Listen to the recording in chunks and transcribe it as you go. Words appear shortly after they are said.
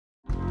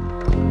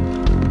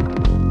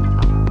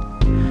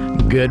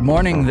Good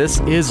morning. This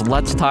is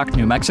Let's Talk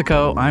New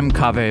Mexico. I'm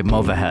Kaveh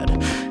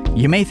Movahed.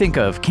 You may think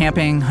of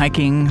camping,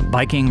 hiking,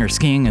 biking, or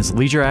skiing as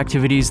leisure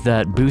activities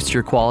that boost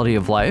your quality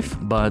of life,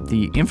 but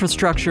the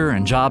infrastructure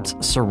and jobs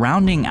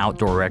surrounding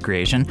outdoor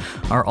recreation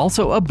are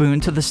also a boon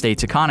to the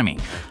state's economy.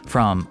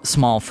 From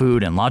small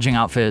food and lodging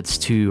outfits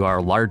to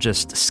our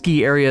largest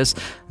ski areas,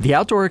 the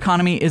outdoor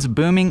economy is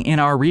booming in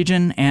our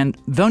region, and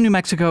though New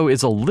Mexico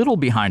is a little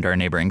behind our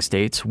neighboring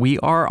states, we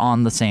are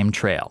on the same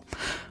trail.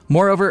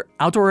 Moreover,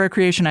 outdoor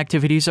recreation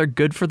activities are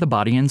good for the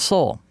body and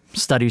soul.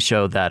 Studies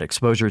show that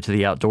exposure to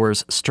the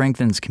outdoors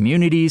strengthens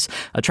communities,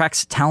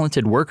 attracts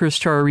talented workers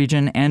to our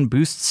region, and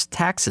boosts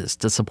taxes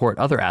to support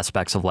other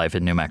aspects of life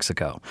in New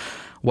Mexico.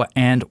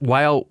 And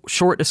while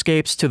short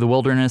escapes to the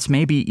wilderness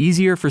may be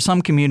easier for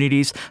some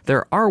communities,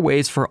 there are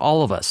ways for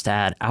all of us to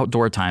add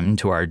outdoor time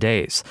into our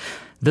days.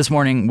 This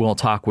morning, we'll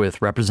talk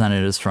with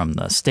representatives from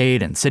the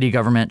state and city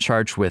government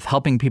charged with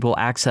helping people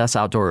access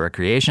outdoor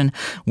recreation.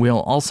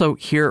 We'll also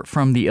hear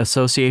from the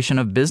Association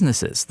of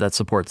Businesses that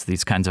supports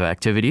these kinds of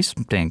activities.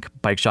 Think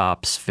bike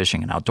shops,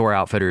 fishing and outdoor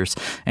outfitters,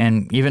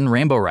 and even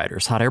rainbow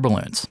riders, hot air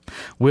balloons.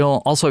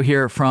 We'll also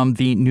hear from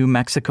the New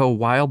Mexico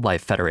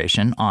Wildlife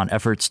Federation on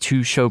efforts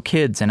to show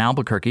kids in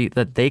Albuquerque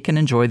that they can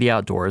enjoy the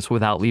outdoors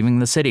without leaving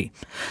the city.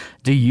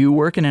 Do you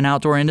work in an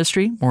outdoor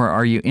industry, or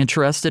are you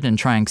interested in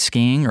trying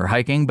skiing or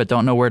hiking but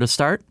don't know where to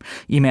start?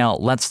 Email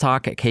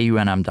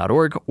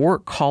letstalk@kunm.org or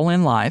call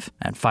in live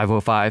at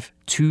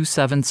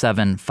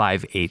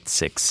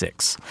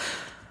 505-277-5866.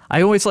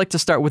 I always like to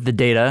start with the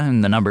data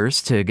and the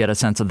numbers to get a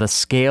sense of the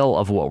scale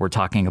of what we're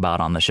talking about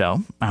on the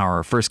show.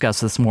 Our first guest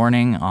this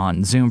morning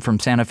on Zoom from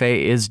Santa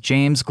Fe is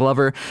James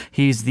Glover.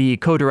 He's the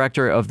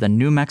co-director of the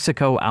New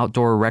Mexico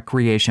Outdoor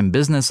Recreation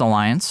Business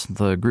Alliance.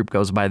 The group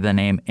goes by the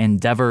name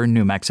Endeavor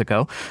New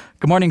Mexico.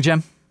 Good morning,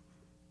 Jim.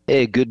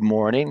 Hey, good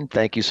morning.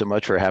 Thank you so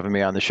much for having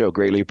me on the show.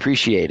 Greatly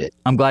appreciate it.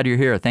 I'm glad you're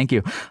here. Thank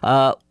you.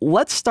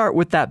 Let's start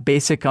with that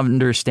basic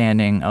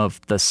understanding of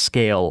the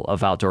scale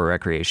of outdoor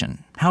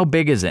recreation. How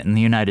big is it in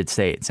the United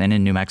States and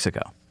in New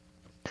Mexico?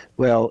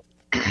 Well,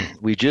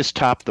 we just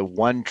topped the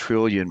 1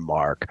 trillion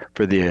mark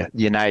for the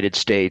United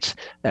States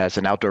as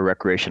an outdoor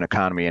recreation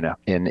economy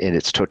in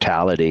its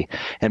totality.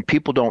 And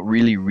people don't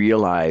really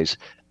realize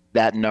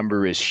that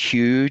number is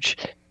huge,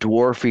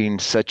 dwarfing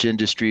such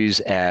industries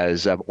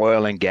as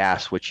oil and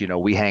gas, which,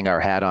 we hang our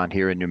hat on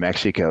here in New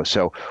Mexico.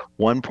 So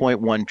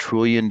 $1.1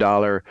 trillion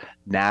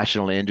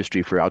national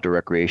industry for outdoor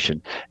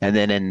recreation. And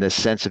then in the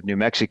sense of New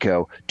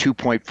Mexico,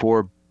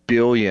 2.4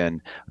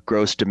 billion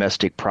gross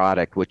domestic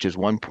product, which is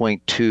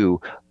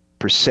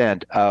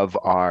 1.2% of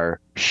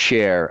our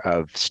share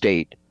of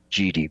state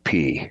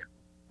GDP.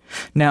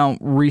 Now,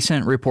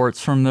 recent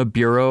reports from the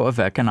Bureau of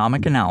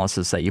Economic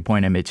Analysis that you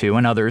pointed me to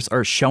and others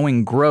are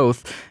showing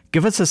growth.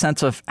 Give us a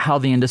sense of how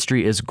the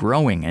industry is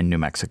growing in New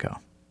Mexico.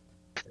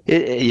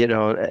 It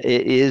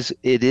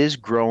is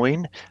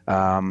growing,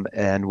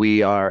 and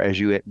we are, as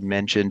you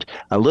mentioned,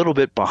 a little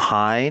bit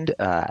behind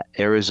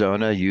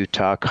Arizona,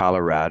 Utah,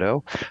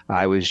 Colorado.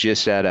 I was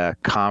just at a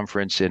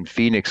conference in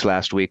Phoenix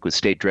last week with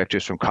state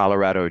directors from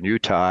Colorado and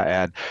Utah,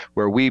 and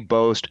where we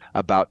boast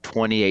about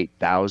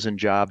 28,000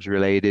 jobs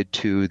related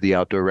to the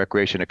outdoor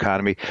recreation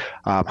economy,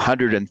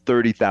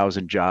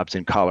 130,000 jobs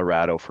in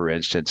Colorado, for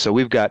instance. So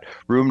we've got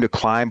room to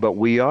climb, but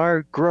we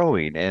are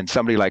growing. And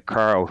somebody like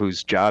Carl,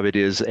 whose job it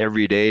is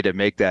every day to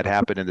make that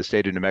happen in the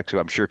state of New Mexico,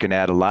 I'm sure can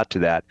add a lot to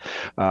that.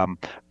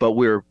 But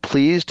we're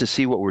pleased to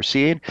see what we're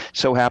seeing.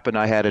 So happened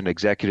I had an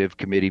executive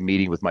committee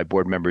meeting with my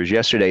board members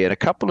yesterday, and a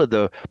couple of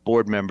the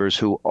board members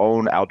who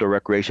own outdoor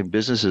recreation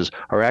businesses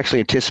are actually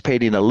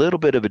anticipating a little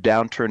bit of a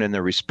downturn in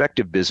their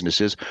respective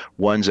businesses.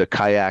 One's a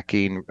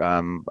kayaking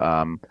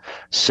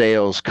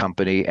sales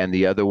company, and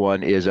the other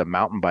one is a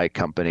mountain bike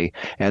company.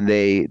 And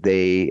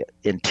they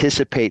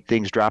anticipate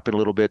things dropping a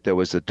little bit. There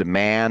was a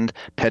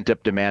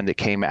pent-up demand that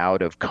came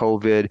out of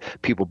COVID.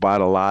 People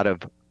bought a lot of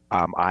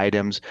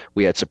items.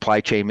 We had supply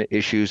chain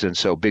issues, and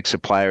so big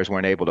suppliers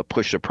weren't able to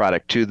push the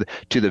product to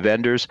the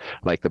vendors,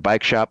 like the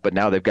bike shop. But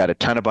now they've got a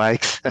ton of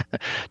bikes.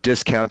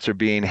 Discounts are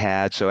being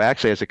had. So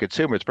actually, as a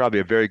consumer, it's probably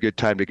a very good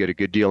time to get a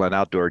good deal on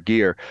outdoor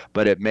gear,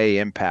 but it may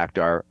impact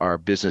our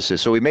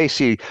businesses. So we may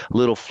see a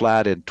little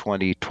flat in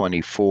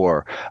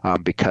 2024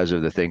 because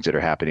of the things that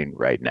are happening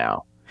right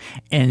now.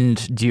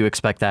 And do you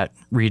expect that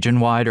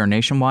region-wide or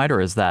nationwide,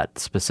 or is that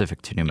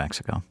specific to New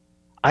Mexico?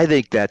 I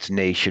think that's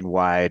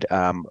nationwide.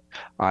 I'm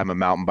a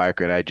mountain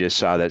biker, and I just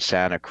saw that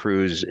Santa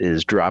Cruz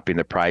is dropping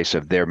the price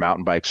of their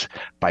mountain bikes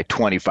by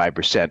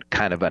 25%,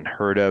 kind of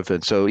unheard of.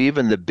 And so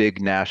even the big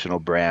national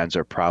brands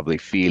are probably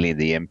feeling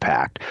the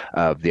impact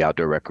of the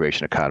outdoor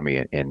recreation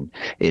economy in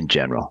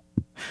general.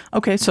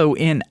 Okay, so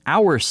in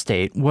our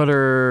state, what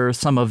are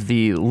some of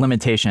the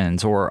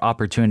limitations or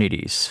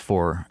opportunities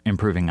for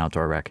improving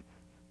outdoor rec?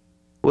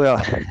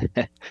 Well,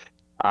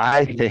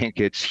 I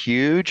think it's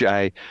huge.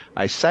 I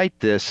cite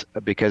this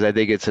because I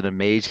think it's an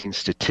amazing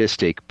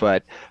statistic.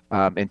 But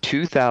in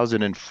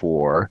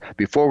 2004,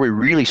 before we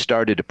really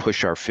started to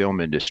push our film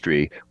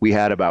industry, we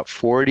had about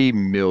 40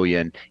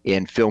 million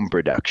in film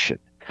production.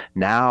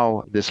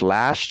 Now, this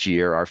last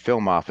year, our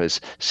film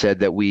office said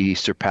that we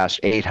surpassed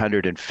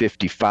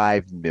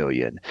 855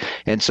 million.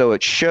 And so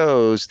it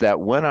shows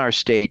that when our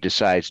state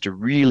decides to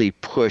really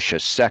push a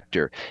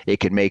sector, it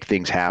can make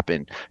things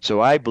happen.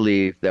 So I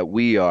believe that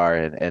we are,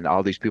 and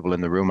all these people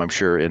in the room, I'm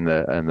sure in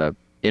the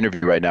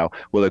interview right now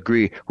will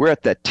agree, we're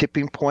at that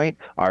tipping point.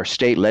 Our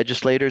state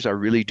legislators are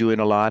really doing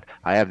a lot.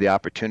 I have the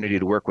opportunity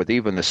to work with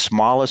even the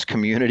smallest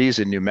communities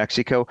in New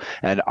Mexico,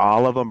 and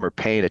all of them are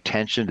paying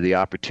attention to the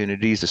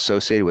opportunities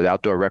associated with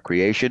outdoor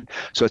recreation.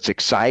 So it's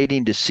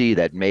exciting to see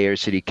that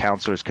mayors, city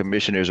councilors,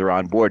 commissioners are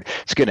on board.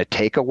 It's going to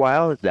take a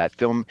while. That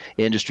film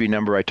industry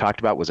number I talked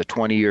about was a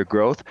 20-year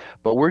growth,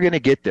 but we're going to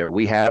get there.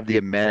 We have the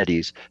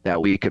amenities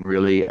that we can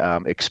really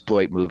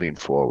exploit moving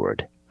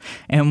forward.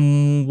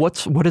 And what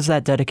does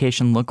that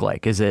dedication look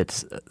like? Is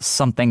it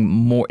something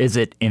more? Is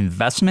it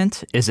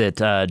investment? Is it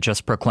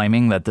just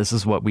proclaiming that this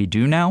is what we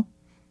do now?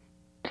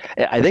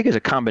 I think it's a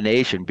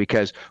combination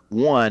because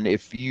one,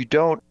 if you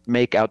don't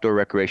make outdoor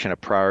recreation a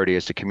priority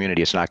as a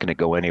community, it's not going to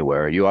go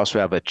anywhere. You also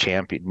have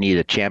need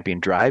a champion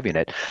driving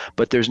it.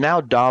 But there's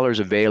now dollars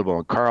available,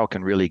 and Carl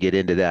can really get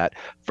into that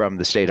from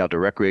the State Outdoor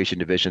Recreation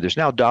Division. There's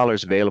now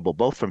dollars available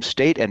both from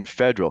state and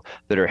federal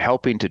that are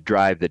helping to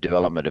drive the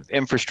development of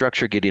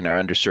infrastructure, getting our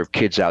underserved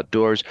kids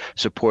outdoors,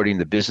 supporting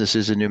the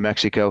businesses in New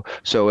Mexico.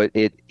 So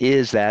it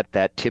is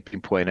that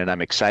tipping point, and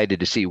I'm excited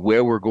to see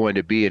where we're going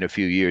to be in a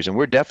few years. And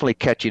we're definitely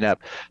catching up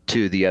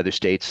to the other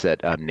states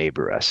that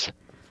neighbor us.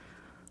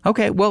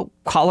 Okay, well,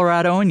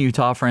 Colorado and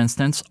Utah, for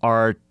instance,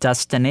 are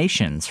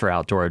destinations for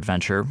outdoor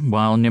adventure,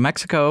 while New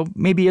Mexico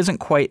maybe isn't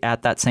quite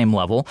at that same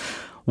level.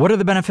 What are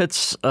the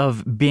benefits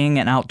of being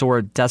an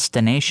outdoor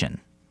destination?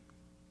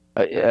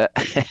 Well,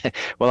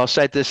 I'll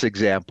cite this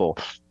example.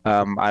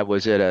 I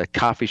was at a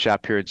coffee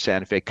shop here in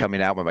Santa Fe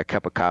coming out with my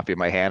cup of coffee in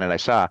my hand, and I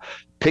saw a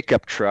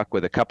pickup truck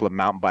with a couple of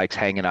mountain bikes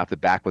hanging off the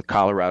back with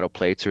Colorado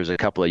plates. There was a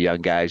couple of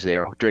young guys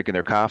there drinking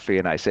their coffee,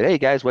 and I said, "Hey,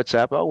 guys, what's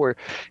up?" "Oh, we're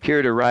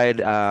here to ride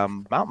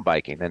mountain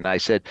biking." And I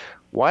said,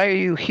 "Why are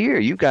you here?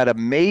 You've got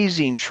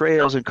amazing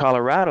trails in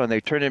Colorado." And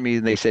they turned to me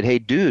and they said, "Hey,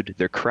 dude,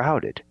 they're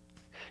crowded."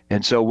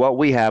 And so what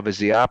we have is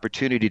the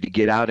opportunity to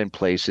get out in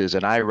places,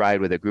 and I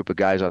ride with a group of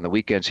guys on the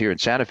weekends here in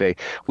Santa Fe.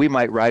 We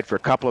might ride for a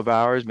couple of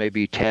hours,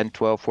 maybe 10,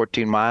 12,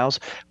 14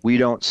 miles. We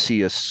don't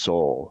see a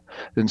soul.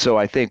 And so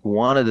I think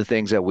one of the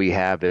things that we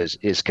have is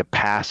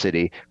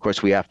capacity. Of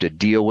course, we have to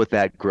deal with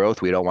that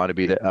growth. We don't want to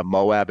be a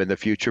Moab in the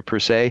future per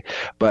se,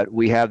 but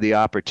we have the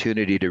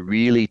opportunity to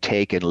really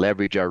take and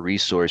leverage our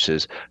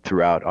resources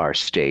throughout our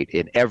state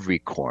in every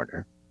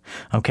corner.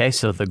 Okay,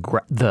 so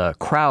the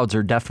crowds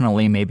are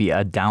definitely maybe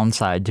a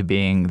downside to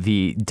being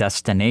the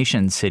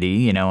destination city.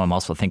 You know, I'm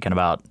also thinking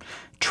about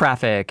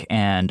traffic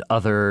and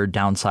other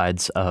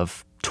downsides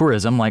of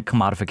tourism, like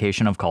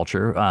commodification of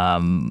culture.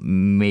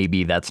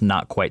 Maybe that's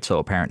not quite so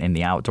apparent in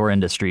the outdoor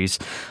industries.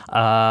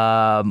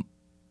 How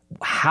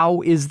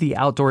is the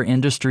outdoor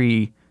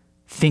industry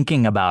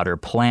thinking about or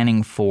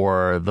planning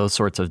for those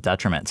sorts of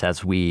detriments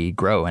as we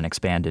grow and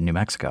expand in New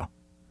Mexico?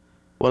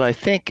 Well, I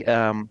think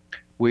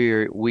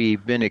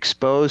we've been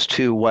exposed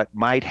to what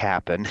might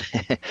happen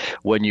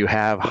when you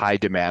have high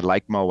demand,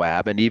 like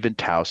Moab, and even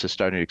Taos is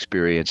starting to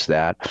experience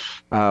that.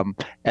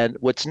 And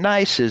what's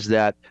nice is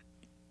that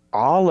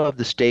all of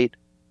the state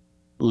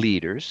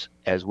leaders,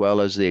 as well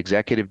as the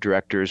executive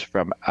directors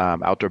from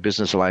outdoor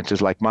business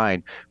alliances like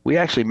mine, we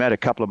actually met a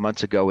couple of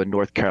months ago in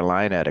North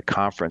Carolina at a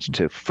conference,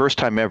 to first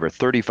time ever,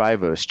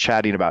 35 of us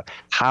chatting about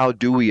how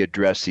do we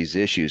address these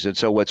issues. And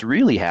so what's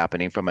really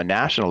happening from a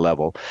national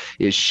level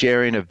is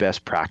sharing of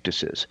best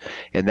practices.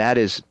 And that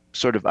is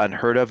sort of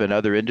unheard of in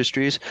other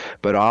industries,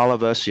 but all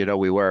of us, you know,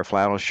 we wear our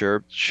flannel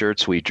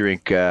shirts, we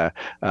drink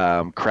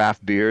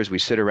craft beers, we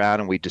sit around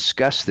and we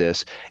discuss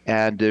this,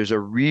 and there's a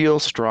real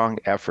strong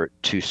effort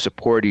to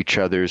support each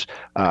other's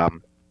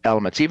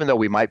elements, even though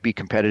we might be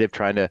competitive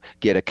trying to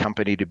get a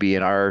company to be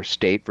in our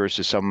state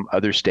versus some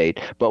other state,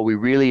 but we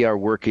really are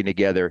working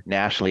together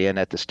nationally and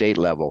at the state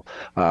level.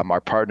 Our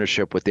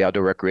partnership with the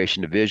Outdoor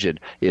Recreation Division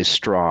is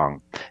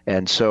strong,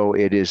 and so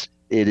it is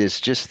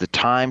just the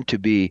time to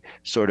be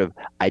sort of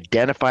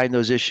identifying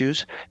those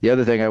issues. The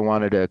other thing I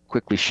wanted to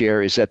quickly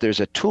share is that there's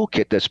a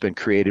toolkit that's been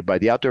created by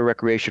the Outdoor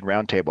Recreation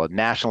Roundtable, a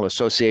National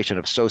Association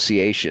of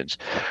Associations,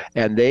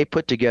 and they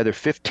put together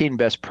 15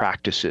 best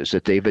practices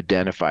that they've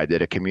identified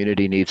that a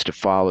community needs to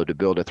follow to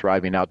build a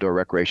thriving outdoor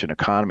recreation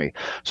economy.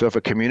 So if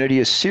a community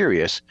is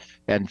serious,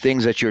 and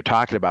things that you're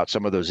talking about,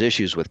 some of those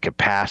issues with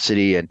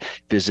capacity and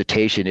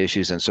visitation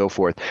issues and so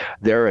forth,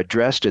 they're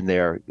addressed in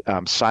there,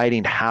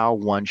 citing how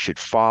one should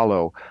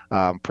follow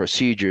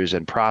procedures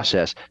and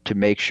process to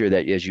make sure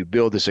that as you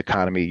build this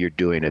economy, you're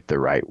doing it the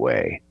right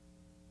way.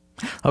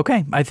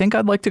 Okay, I think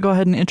I'd like to go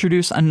ahead and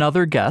introduce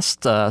another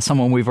guest,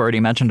 someone we've already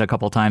mentioned a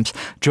couple times.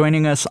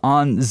 Joining us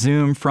on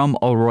Zoom from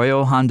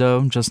Arroyo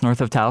Hondo, just north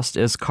of Taos,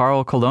 is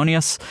Carl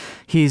Colonius.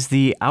 He's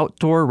the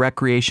Outdoor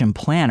Recreation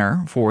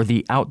Planner for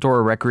the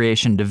Outdoor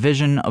Recreation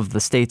Division of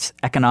the state's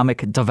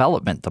Economic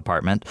Development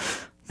Department.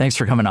 Thanks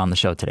for coming on the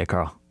show today,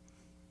 Carl.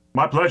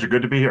 My pleasure.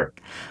 Good to be here.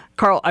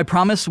 Carl, I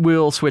promise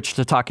we'll switch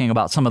to talking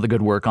about some of the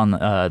good work on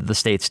the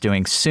state's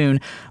doing soon,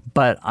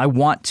 but I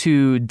want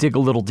to dig a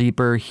little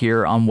deeper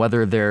here on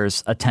whether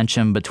there's a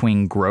tension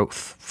between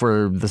growth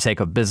for the sake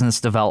of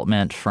business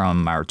development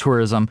from our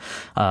tourism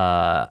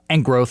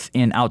and growth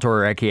in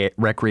outdoor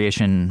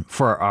recreation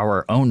for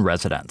our own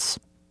residents.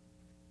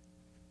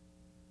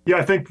 Yeah,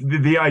 I think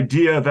the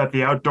idea that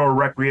the Outdoor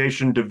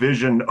Recreation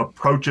Division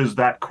approaches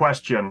that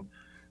question,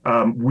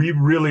 we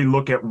really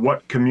look at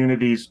what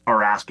communities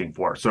are asking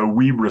for. So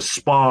we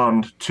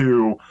respond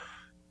to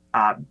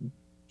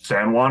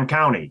San Juan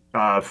County,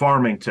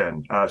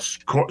 Farmington,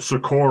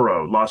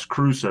 Socorro, Las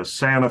Cruces,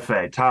 Santa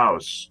Fe,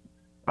 Taos,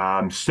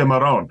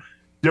 Cimarron.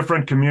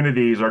 Different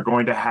communities are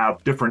going to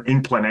have different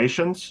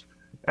inclinations.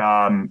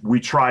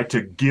 We try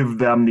to give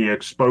them the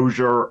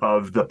exposure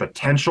of the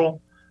potential.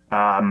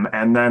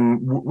 And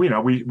then,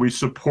 we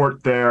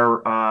support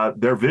their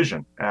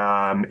vision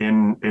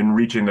in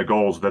reaching the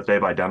goals that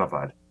they've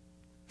identified.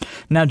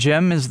 Now,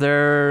 Jim, is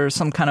there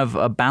some kind of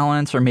a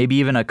balance or maybe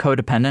even a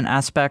codependent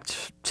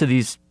aspect to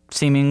these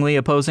seemingly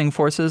opposing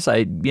forces?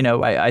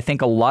 I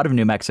think a lot of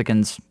New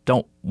Mexicans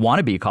don't want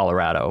to be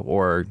Colorado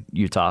or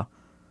Utah.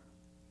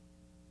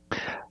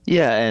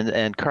 Yeah,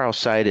 and Carl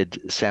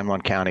cited San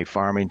Juan County,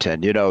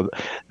 Farmington.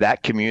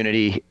 That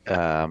community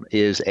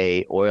is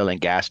a oil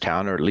and gas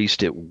town, or at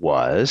least it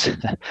was.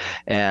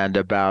 And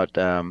about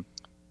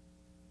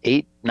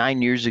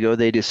 8-9 years ago,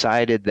 they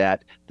decided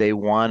that they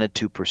wanted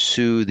to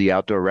pursue the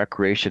outdoor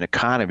recreation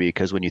economy,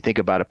 because when you think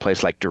about a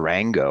place like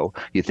Durango,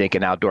 you think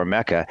an outdoor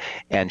mecca,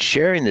 and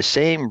sharing the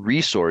same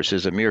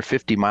resources a mere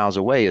 50 miles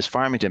away is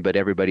Farmington, but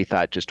everybody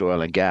thought just oil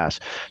and gas.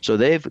 So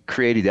they've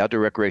created the Outdoor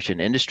Recreation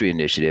Industry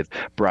Initiative,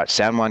 brought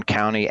San Juan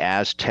County,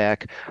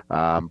 Aztec,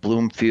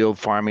 Bloomfield,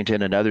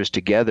 Farmington, and others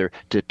together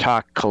to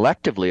talk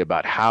collectively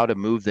about how to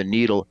move the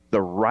needle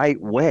the right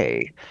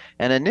way.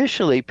 And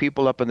initially,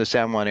 people up in the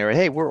San Juan area,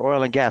 hey, we're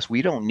oil and gas,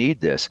 we don't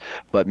need this.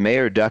 But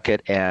Mayor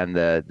Duckett and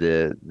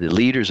the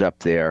leaders up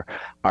there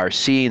are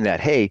seeing that,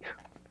 hey,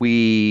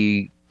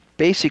 we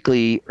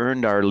basically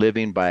earned our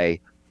living by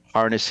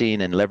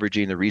harnessing and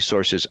leveraging the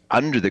resources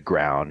under the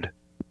ground,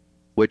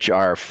 which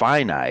are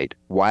finite.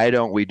 Why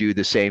don't we do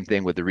the same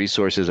thing with the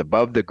resources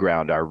above the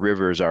ground, our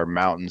rivers, our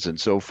mountains, and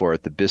so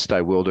forth, the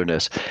Bisti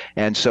Wilderness?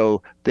 And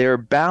so they're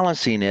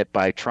balancing it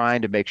by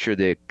trying to make sure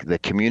the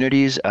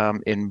community's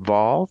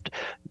involved,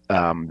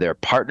 their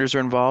partners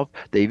are involved.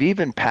 They've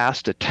even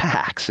passed a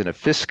tax in a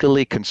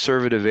fiscally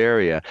conservative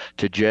area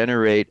to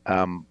generate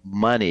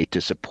money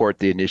to support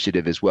the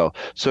initiative as well.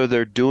 So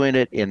they're doing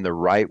it in the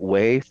right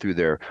way through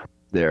their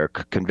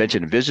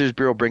Convention and Visitors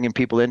Bureau, bringing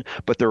people in,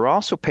 but they're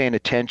also paying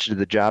attention to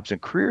the jobs and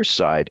careers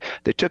side.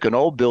 They took an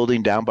old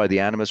building down by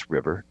the Animas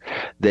River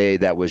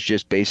that was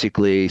just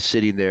basically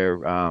sitting there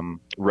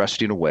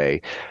rusting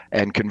away,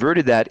 and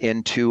converted that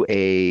into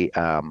a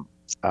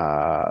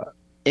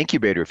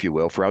incubator, if you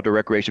will, for outdoor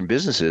recreation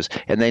businesses.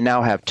 And they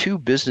now have 2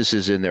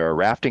 businesses in there, a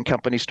rafting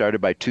company started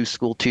by 2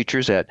 school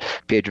teachers at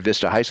Piedra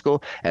Vista High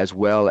School, as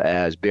well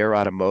as Bear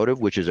Automotive,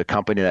 which is a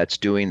company that's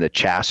doing the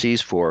chassis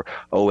for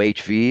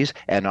OHVs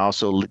and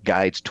also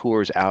guides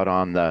tours out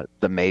on the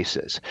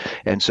mesas.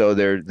 And so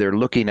they're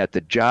looking at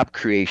the job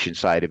creation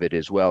side of it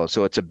as well.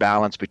 So it's a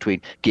balance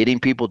between getting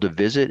people to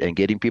visit and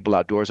getting people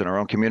outdoors in our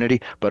own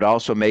community, but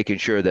also making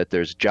sure that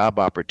there's job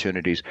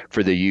opportunities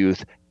for the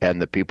youth and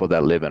the people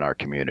that live in our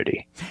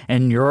community.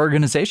 And your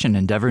organization,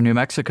 Endeavor New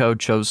Mexico,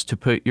 chose to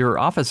put your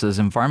offices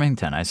in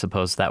Farmington. I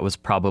suppose that was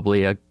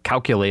probably a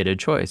calculated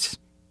choice.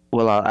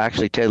 Well, I'll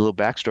actually tell you a little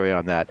backstory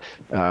on that.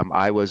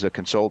 I was a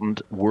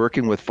consultant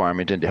working with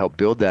Farmington to help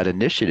build that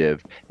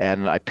initiative,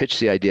 and I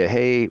pitched the idea,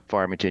 hey,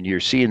 Farmington, you're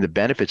seeing the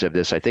benefits of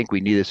this. I think we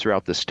need this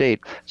throughout the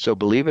state. So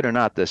believe it or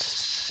not, the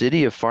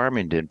city of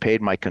Farmington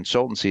paid my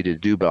consultancy to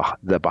do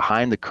the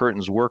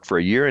behind-the-curtains work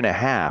for 1.5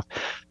 years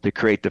to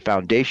create the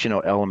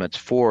foundational elements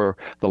for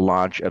the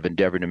launch of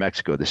Endeavor New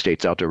Mexico, the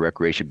state's Outdoor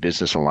Recreation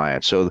Business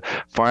Alliance. So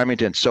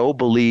Farmington so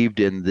believed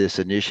in this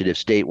initiative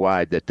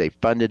statewide that they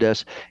funded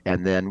us,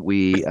 and then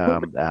we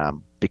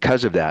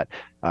because of that,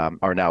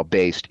 are now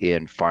based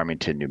in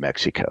Farmington, New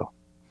Mexico.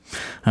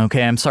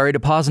 Okay, I'm sorry to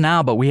pause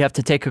now, but we have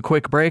to take a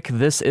quick break.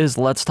 This is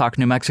Let's Talk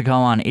New Mexico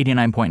on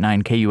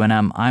 89.9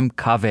 KUNM. I'm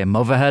Kaveh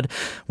Movahed.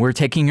 We're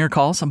taking your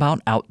calls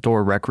about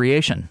outdoor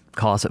recreation.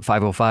 Call us at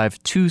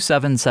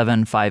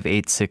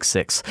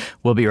 505-277-5866.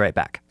 We'll be right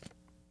back.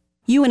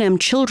 UNM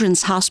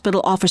Children's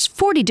Hospital offers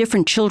 40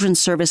 different children's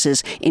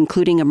services,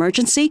 including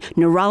emergency,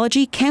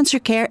 neurology, cancer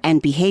care,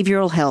 and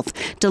behavioral health,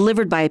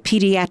 delivered by a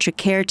pediatric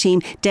care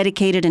team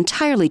dedicated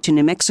entirely to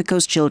New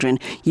Mexico's children.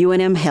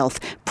 UNM Health,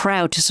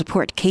 proud to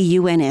support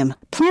KUNM.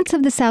 Plants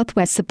of the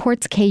Southwest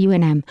supports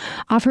KUNM,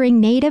 offering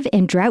native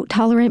and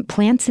drought-tolerant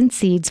plants and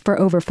seeds for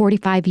over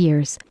 45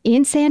 years.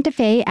 In Santa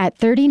Fe at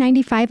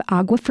 3095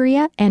 Agua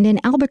Fria and in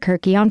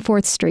Albuquerque on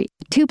 4th Street,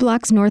 2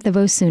 blocks north of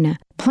Osuna.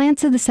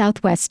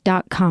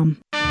 PlantsOftheSouthwest.com.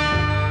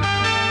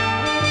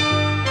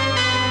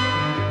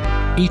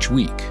 Each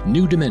week,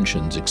 New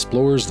Dimensions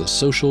explores the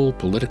social,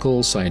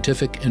 political,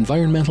 scientific,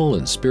 environmental,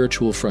 and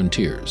spiritual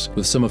frontiers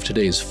with some of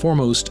today's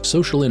foremost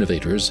social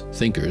innovators,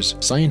 thinkers,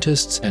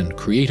 scientists, and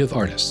creative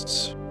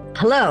artists.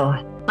 Hello,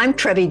 I'm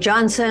Trevi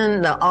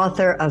Johnson, the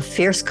author of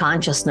Fierce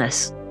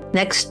Consciousness.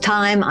 Next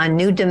time on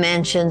New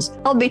Dimensions,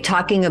 I'll be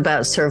talking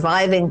about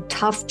surviving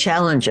tough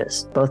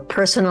challenges, both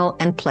personal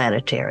and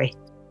planetary.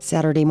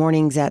 Saturday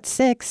mornings at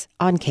 6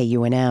 on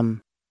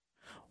KUNM.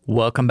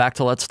 Welcome back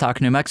to Let's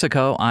Talk New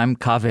Mexico. I'm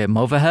Kaveh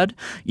Movahed.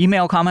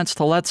 Email comments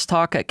to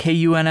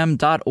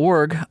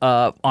letstalk@kunm.org.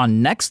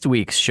 On next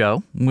week's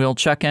show, we'll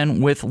check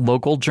in with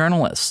local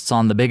journalists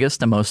on the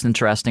biggest and most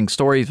interesting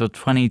stories of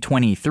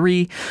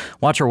 2023.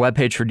 Watch our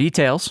webpage for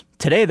details.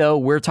 Today, though,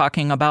 we're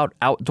talking about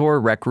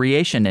outdoor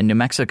recreation in New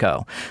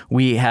Mexico.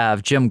 We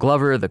have Jim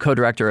Glover, the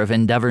co-director of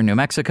Endeavor New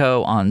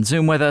Mexico, on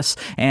Zoom with us.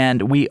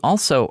 And we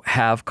also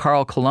have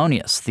Carl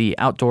Colonius, the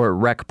outdoor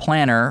rec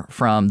planner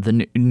from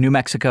the New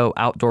Mexico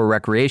Outdoor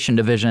Recreation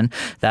Division.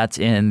 That's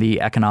in the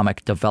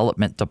Economic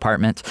Development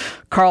Department.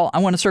 Carl, I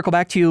want to circle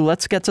back to you.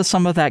 Let's get to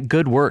some of that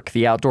good work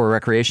the Outdoor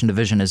Recreation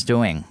Division is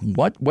doing.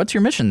 What's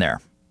your mission there?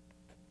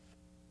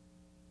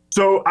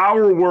 So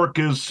our work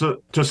is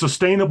to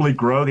sustainably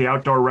grow the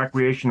outdoor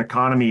recreation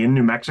economy in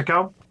New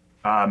Mexico.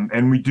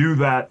 And we do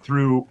that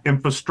through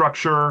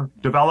infrastructure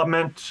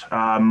development.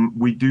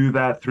 We do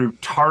that through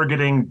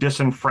targeting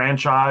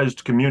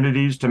disenfranchised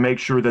communities to make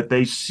sure that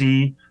they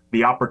see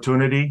the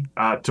opportunity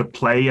to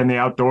play in the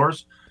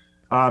outdoors.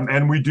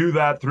 And we do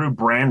that through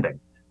branding.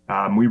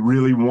 We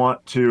really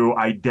want to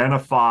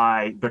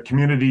identify the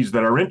communities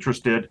that are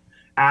interested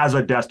as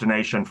a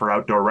destination for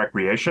outdoor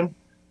recreation.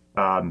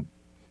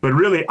 But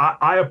really,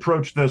 I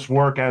approach this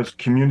work as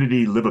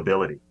community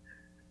livability.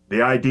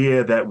 The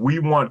idea that we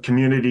want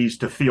communities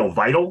to feel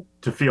vital,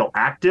 to feel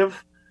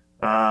active.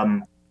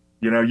 You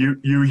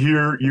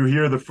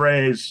hear the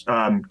phrase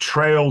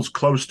trails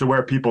close to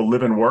where people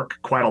live and work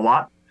quite a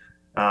lot.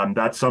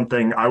 That's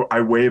something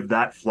I wave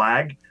that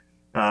flag.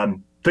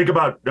 Think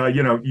about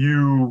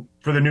you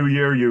for the new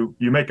year. You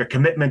make a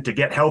commitment to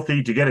get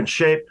healthy, to get in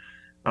shape,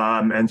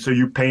 and so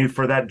you pay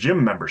for that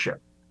gym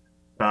membership.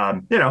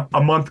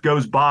 A month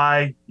goes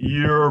by,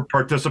 your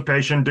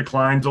participation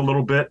declines a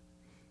little bit.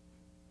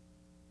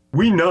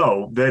 We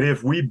know that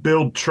if we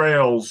build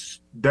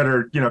trails that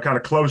are, kind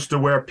of close to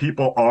where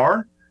people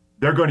are,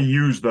 they're going to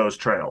use those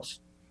trails.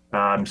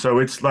 So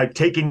it's like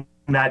taking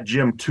that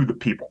gym to the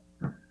people.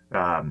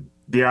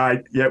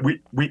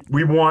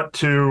 We want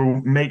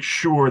to make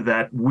sure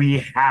that we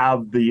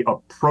have the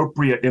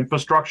appropriate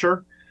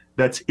infrastructure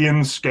that's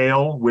in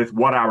scale with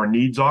what our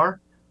needs are.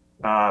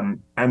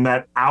 And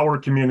that our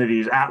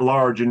communities at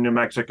large in New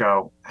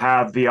Mexico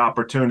have the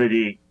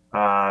opportunity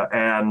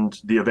and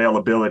the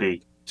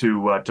availability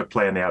to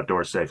play in the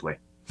outdoors safely.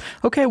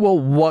 Okay, well,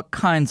 what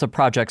kinds of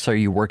projects are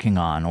you working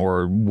on,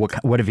 or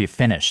what have you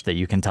finished that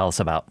you can tell us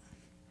about?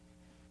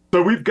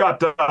 So we've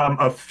got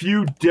a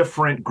few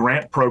different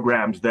grant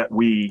programs that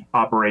we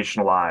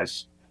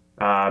operationalize.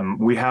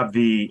 We have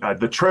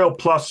the Trail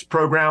Plus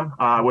program,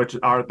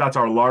 that's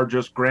our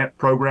largest grant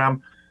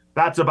program.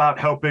 That's about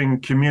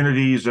helping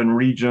communities and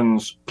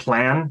regions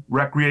plan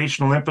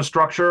recreational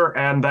infrastructure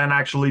and then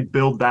actually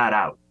build that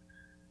out.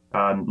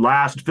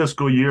 Last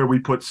fiscal year, we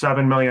put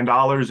 $7 million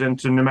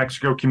into New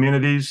Mexico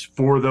communities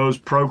for those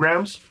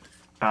programs.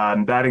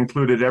 That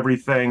included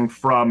everything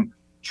from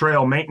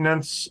trail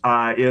maintenance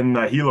in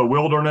the Gila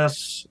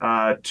Wilderness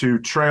to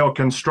trail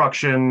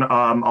construction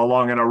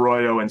along an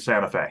arroyo in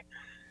Santa Fe.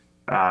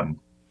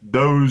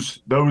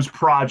 Those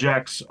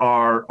projects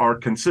are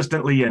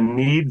consistently in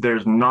need.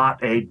 There's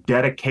not a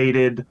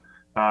dedicated,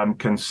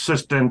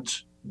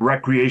 consistent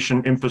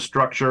recreation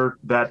infrastructure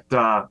that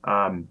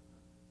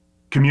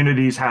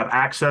communities have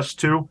access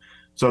to.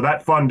 So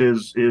that fund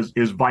is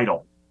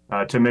vital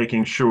to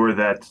making sure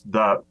that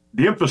the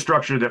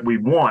infrastructure that we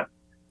want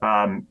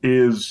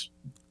is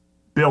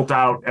built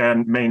out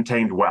and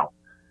maintained well.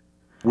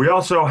 We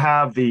also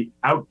have the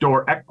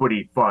Outdoor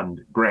Equity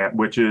Fund grant,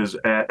 which is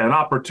an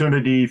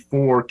opportunity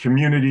for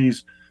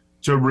communities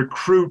to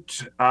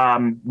recruit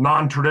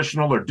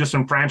non-traditional or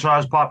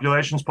disenfranchised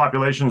populations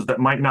that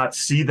might not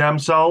see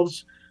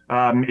themselves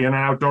in an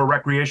outdoor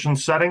recreation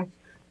setting.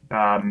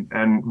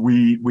 And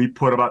we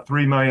put about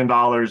 $3 million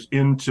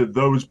into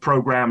those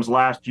programs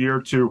last year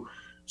to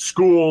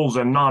schools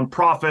and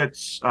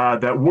nonprofits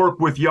that work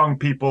with young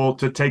people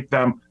to take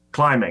them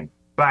climbing,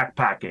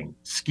 backpacking,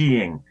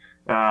 skiing,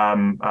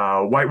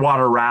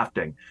 whitewater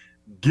rafting,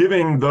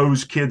 giving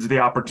those kids the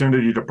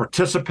opportunity to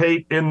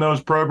participate in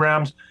those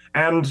programs,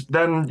 and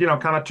then,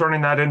 kind of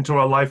turning that into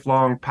a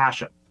lifelong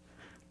passion.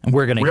 And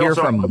we're going to hear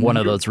from one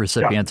of those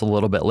recipients a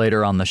little bit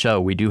later on the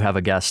show. We do have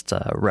a guest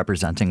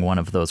representing one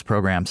of those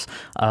programs.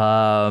 We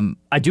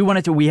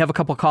have a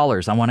couple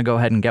callers. I want to go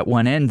ahead and get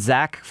one in.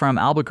 Zach from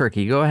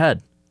Albuquerque, go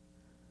ahead.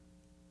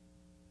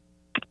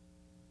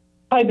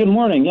 Hi, good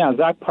morning. Yeah,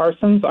 Zach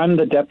Parsons. I'm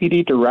the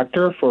Deputy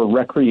Director for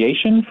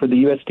Recreation for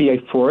the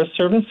USDA Forest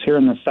Service here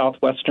in the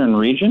southwestern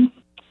region.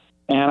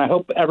 And I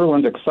hope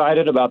everyone's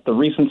excited about the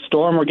recent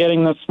storm we're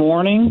getting this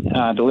morning,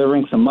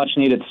 delivering some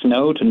much-needed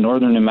snow to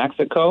northern New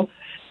Mexico.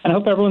 And I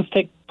hope everyone's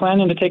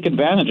planning to take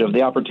advantage of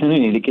the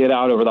opportunity to get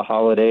out over the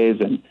holidays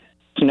and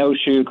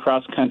snowshoe,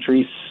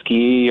 cross-country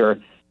ski, or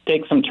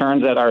take some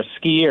turns at our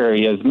ski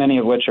areas, many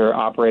of which are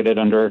operated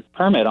under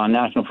permit on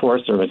National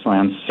Forest Service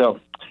lands. So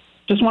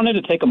just wanted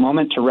to take a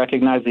moment to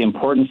recognize the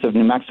importance of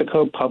New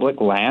Mexico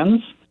public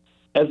lands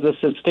as the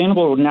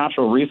sustainable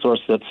natural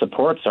resource that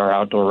supports our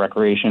outdoor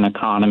recreation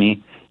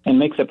economy and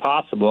makes it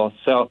possible.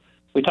 So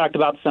we talked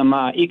about some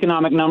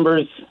economic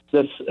numbers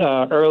this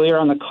earlier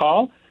on the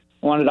call.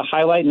 I wanted to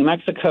highlight New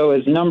Mexico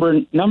is number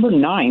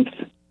ninth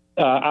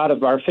out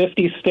of our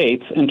 50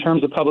 states in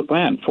terms of public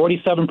land.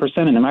 47%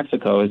 in New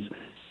Mexico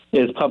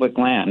is public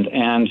land.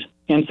 And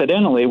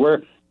incidentally,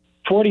 we're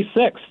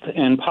 46th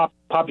in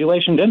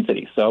population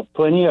density. So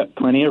plenty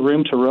of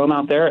room to roam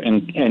out there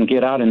and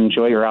get out and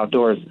enjoy your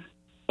outdoors.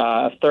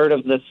 A third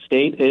of the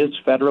state is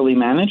federally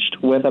managed,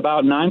 with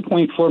about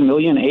 9.4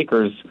 million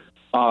acres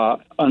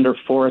under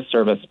Forest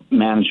Service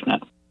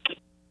management.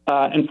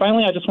 And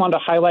finally, I just wanted to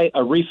highlight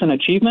a recent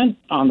achievement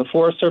on the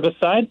Forest Service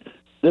side.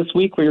 This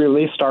week, we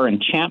released our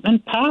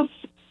Enchantment Pass.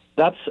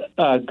 That's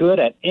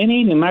good at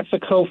any New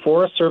Mexico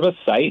Forest Service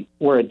site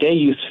where a day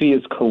use fee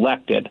is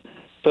collected.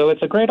 So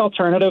it's a great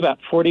alternative at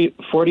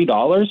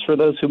 $40 for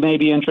those who may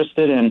be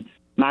interested in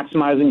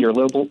maximizing your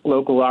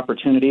local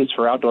opportunities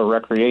for outdoor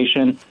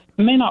recreation.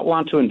 You may not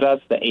want to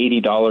invest the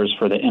 $80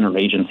 for the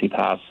interagency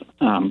pass.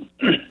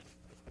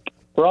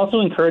 We're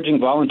also encouraging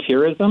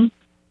volunteerism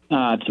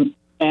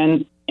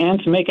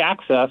to make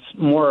access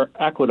more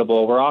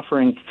equitable. We're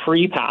offering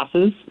free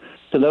passes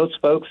to those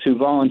folks who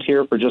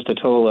volunteer for just a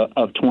total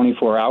of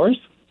 24 hours.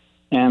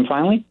 And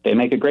finally, they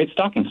make a great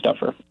stocking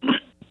stuffer.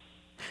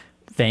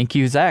 Thank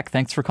you, Zach.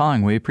 Thanks for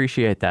calling. We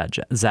appreciate that.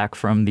 Zach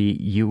from the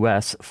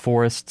U.S.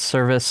 Forest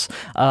Service.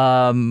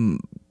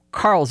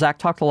 Carl, Zach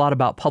talked a lot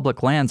about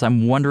public lands.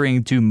 I'm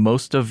wondering, do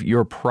most of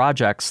your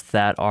projects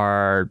that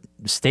are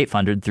state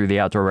funded through the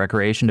Outdoor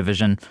Recreation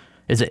Division,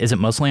 is it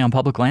mostly on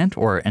public land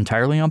or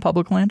entirely on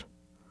public land?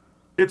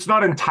 It's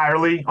not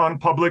entirely on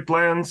public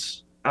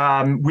lands.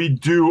 We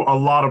do a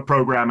lot of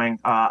programming,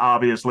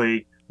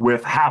 obviously,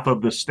 with half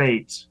of the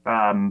states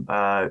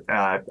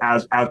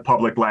as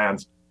public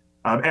lands,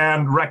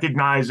 and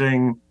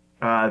recognizing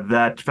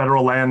that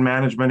federal land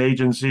management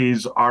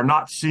agencies are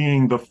not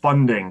seeing the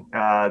funding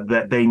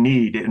that they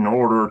need in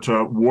order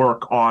to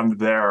work on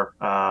their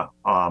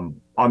on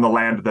the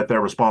land that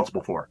they're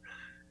responsible for.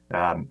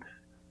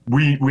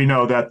 We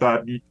know that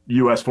the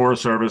U.S.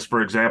 Forest Service,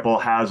 for example,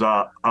 has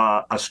a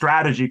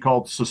strategy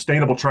called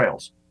Sustainable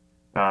Trails.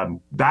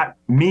 That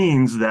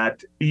means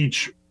that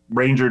each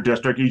ranger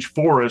district, each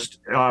forest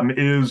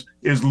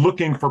is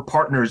looking for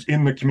partners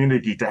in the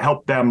community to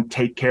help them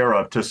take care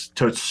of,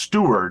 to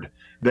steward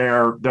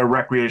their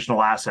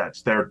recreational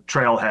assets, their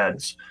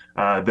trailheads,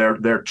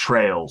 their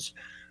trails.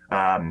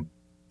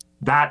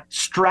 That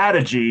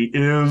strategy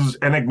is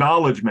an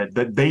acknowledgement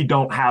that they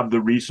don't have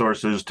the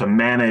resources to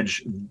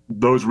manage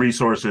those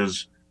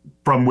resources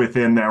from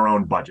within their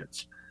own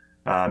budgets.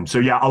 So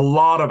yeah, a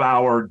lot of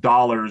our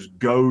dollars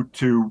go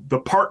to the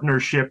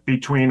partnership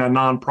between a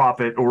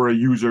nonprofit or a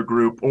user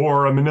group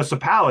or a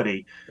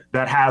municipality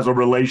that has a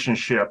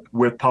relationship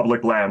with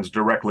public lands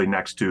directly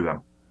next to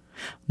them.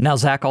 Now,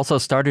 Zach also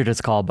started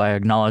his call by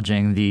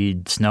acknowledging the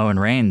snow and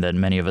rain that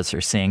many of us are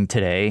seeing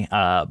today.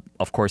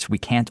 Of course, we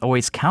can't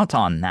always count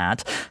on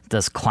that.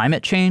 Does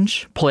climate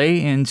change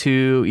play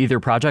into either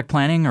project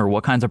planning or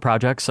what kinds of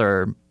projects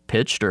are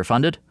pitched or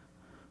funded?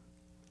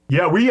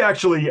 Yeah, we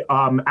actually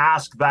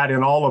ask that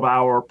in all of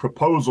our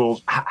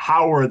proposals.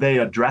 How are they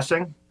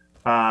addressing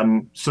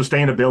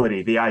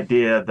sustainability? The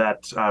idea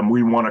that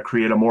we want to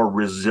create a more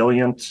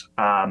resilient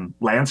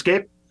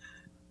landscape.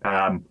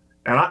 And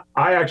I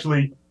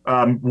actually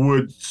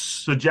would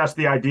suggest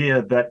the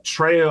idea that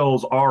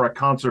trails are a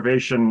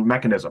conservation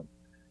mechanism.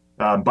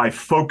 By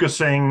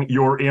focusing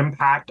your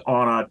impact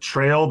on a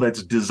trail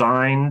that's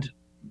designed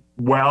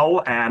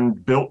well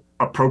and built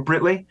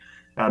appropriately,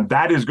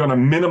 that is going to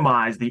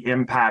minimize the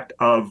impact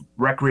of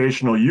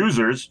recreational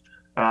users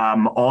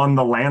on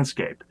the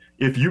landscape.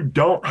 If you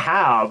don't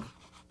have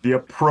the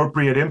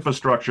appropriate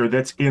infrastructure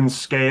that's in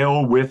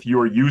scale with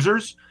your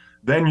users,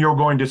 then you're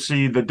going to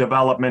see the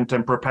development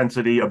and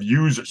propensity of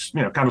users,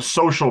 kind of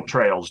social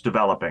trails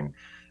developing,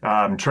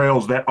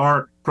 trails that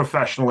aren't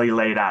professionally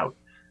laid out,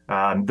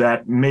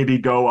 that maybe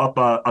go up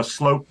a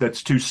slope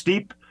that's too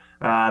steep,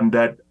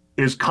 that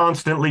is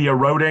constantly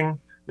eroding,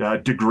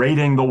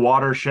 degrading the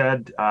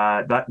watershed.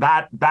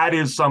 That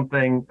is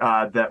something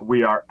that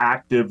we are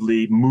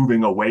actively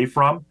moving away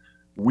from.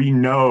 We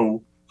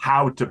know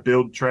how to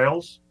build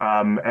trails,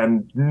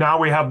 and now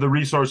we have the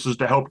resources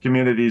to help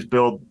communities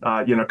build,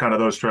 kind of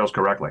those trails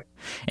correctly.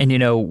 And,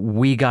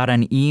 we got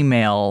an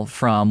email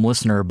from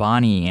listener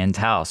Bonnie in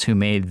Taos who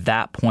made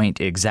that point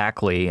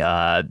exactly,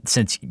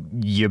 since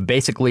you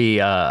basically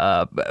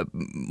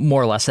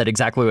more or less said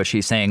exactly what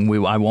she's saying.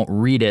 I won't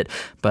read it,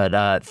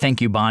 but thank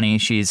you, Bonnie.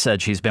 She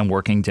said she's been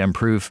working to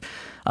improve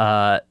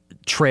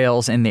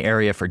trails in the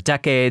area for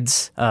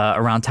decades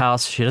around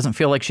Taos. She doesn't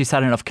feel like she's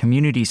had enough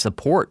community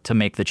support to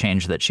make the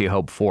change that she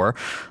hoped for.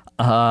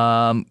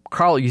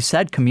 Carl, you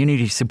said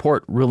community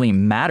support really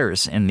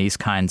matters in these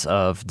kinds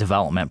of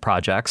development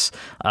projects.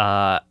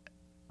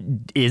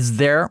 Is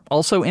there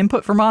also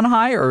input from on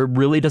high, or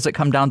really does it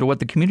come down to what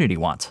the community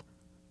wants?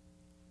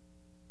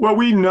 Well,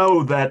 we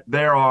know that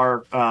there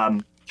are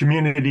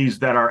communities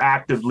that are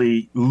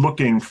actively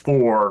looking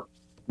for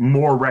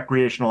more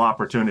recreational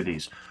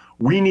opportunities.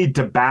 We need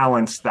to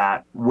balance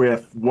that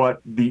with what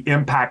the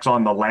impacts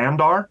on the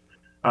land are,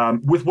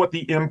 with what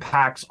the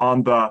impacts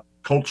on the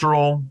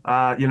cultural,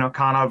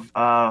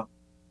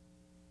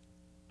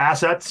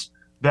 assets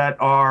that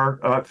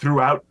are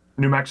throughout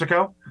New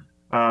Mexico.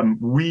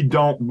 We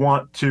don't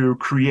want to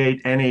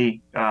create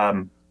any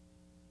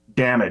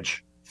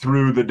damage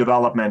through the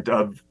development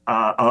of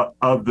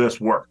this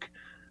work,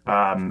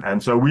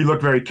 and so we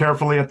look very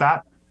carefully at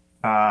that.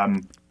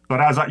 But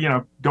as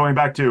going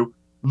back to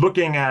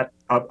looking at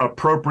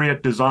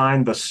appropriate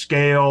design, the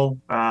scale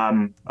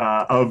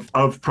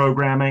of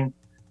programming,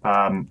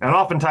 and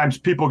oftentimes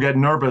people get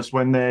nervous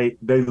when they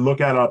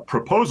look at a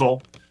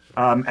proposal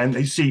and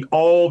they see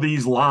all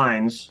these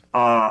lines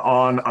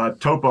on a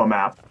topo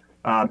map,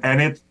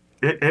 and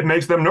it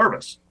makes them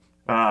nervous.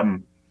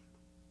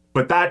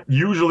 But that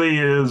usually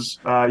is,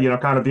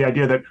 kind of the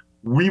idea that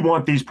we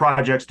want these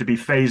projects to be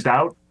phased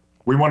out.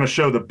 We want to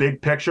show the big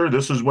picture.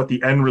 This is what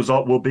the end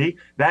result will be.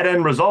 That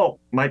end result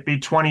might be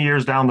 20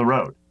 years down the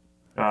road.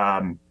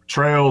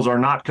 Trails are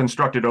not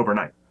constructed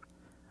overnight.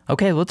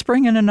 Okay, let's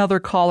bring in another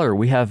caller.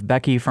 We have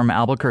Becky from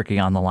Albuquerque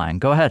on the line.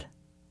 Go ahead.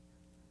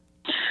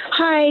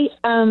 Hi,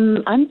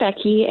 I'm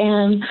Becky,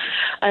 and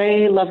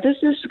I love this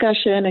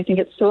discussion. I think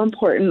it's so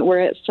important. We're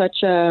at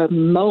such a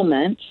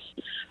moment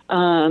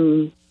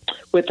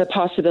with the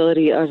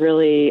possibility of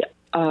really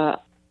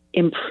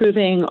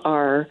improving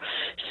our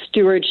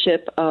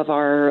stewardship of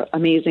our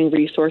amazing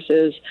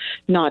resources,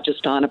 not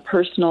just on a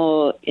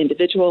personal,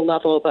 individual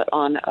level, but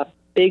on a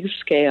big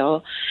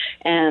scale,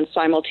 and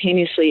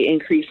simultaneously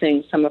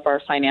increasing some of our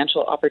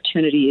financial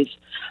opportunities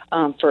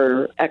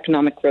for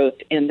economic growth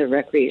in the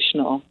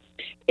recreational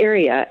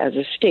area as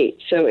a state.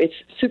 So it's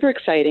super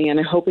exciting, and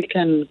I hope we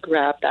can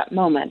grab that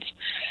moment.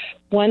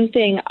 One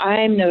thing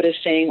I'm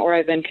noticing, or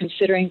I've been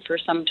considering for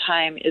some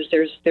time, is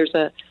there's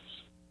an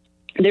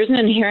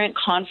inherent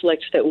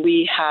conflict that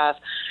we have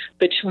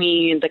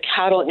between the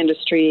cattle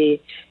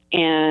industry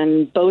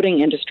and boating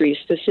industry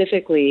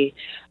specifically,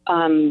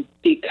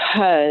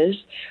 because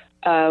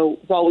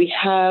while we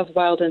have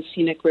wild and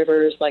scenic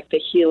rivers like the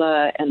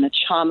Gila and the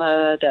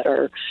Chama that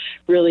are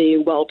really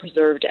well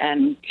preserved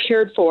and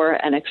cared for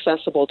and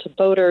accessible to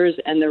boaters,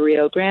 and the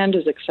Rio Grande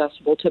is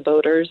accessible to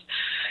boaters,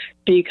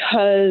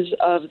 because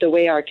of the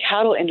way our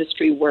cattle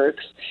industry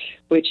works,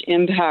 which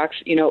impacts,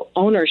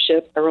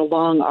 ownership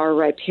along our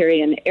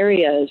riparian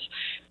areas,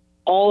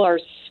 all our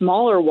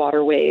smaller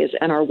waterways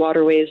and our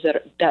waterways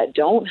that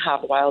don't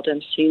have wild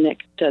and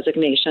scenic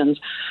designations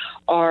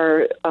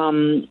are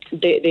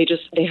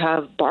they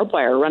have barbed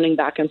wire running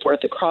back and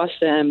forth across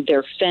them.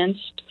 They're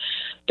fenced.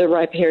 The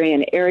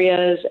riparian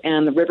areas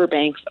and the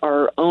riverbanks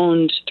are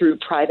owned through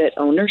private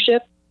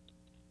ownership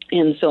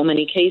in so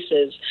many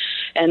cases.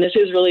 And this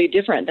is really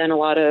different than a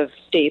lot of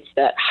states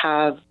that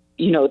have,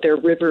 their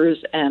rivers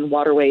and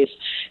waterways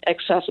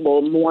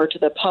accessible more to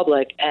the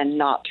public and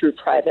not through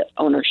private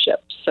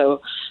ownership.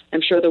 So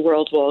I'm sure the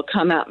world will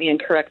come at me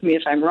and correct me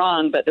if I'm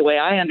wrong, but the way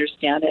I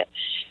understand it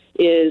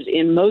is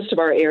in most of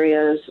our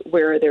areas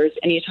where there's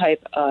any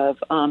type of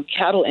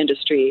cattle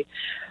industry,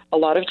 a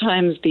lot of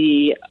times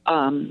the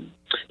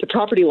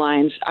property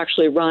lines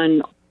actually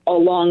run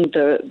along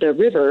the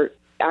river,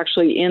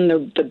 actually in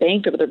the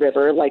bank of the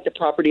river, like the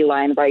property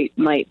line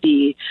might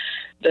be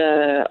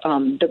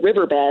the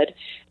riverbed.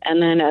 And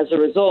then as a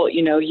result,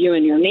 you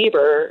and your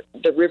neighbor,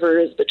 the river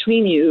is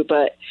between you,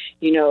 but,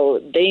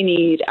 they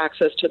need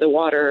access to the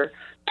water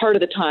part of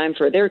the time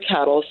for their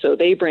cattle, so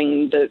they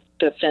bring the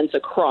fence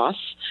across,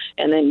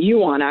 and then you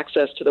want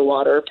access to the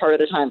water part of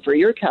the time for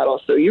your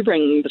cattle, so you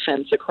bring the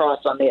fence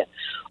across on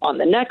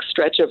the next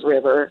stretch of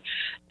river.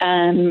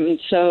 And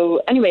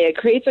so anyway, it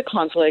creates a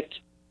conflict.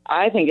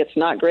 I think it's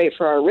not great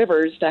for our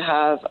rivers to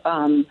have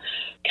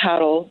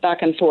cattle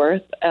back and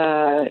forth,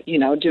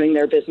 doing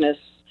their business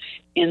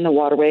in the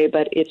waterway,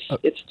 but it's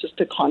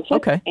just a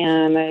conflict. Okay.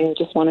 And I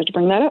just wanted to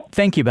bring that up.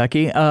 Thank you,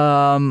 Becky.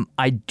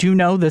 I do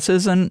know this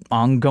is an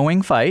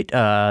ongoing fight.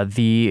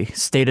 The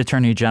state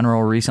attorney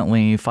general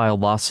recently filed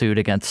a lawsuit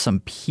against some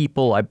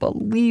people, I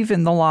believe,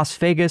 in the Las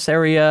Vegas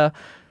area,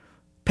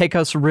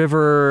 Pecos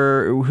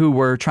River, who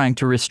were trying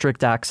to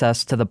restrict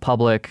access to the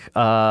public.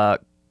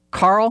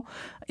 Carl,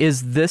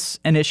 is this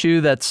an issue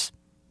that's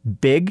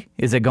big?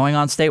 Is it going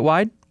on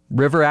statewide?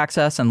 River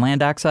access and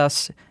land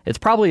access? It's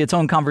probably its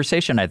own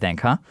conversation, I think,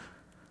 huh?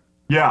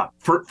 Yeah,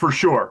 for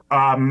sure.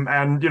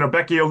 And,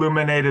 Becky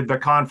illuminated the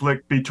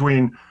conflict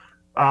between,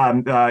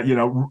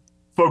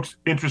 folks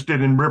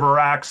interested in river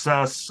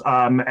access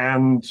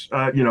and,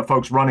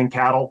 folks running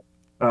cattle.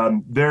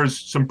 There's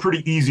some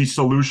pretty easy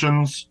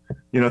solutions.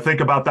 Think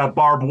about that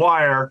barbed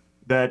wire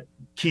that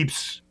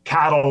keeps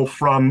cattle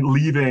from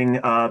leaving,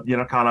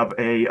 kind of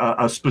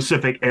a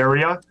specific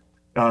area.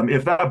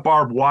 If that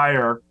barbed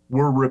wire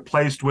were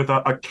replaced with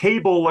a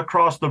cable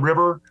across the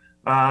river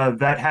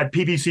that had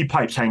PVC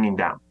pipes hanging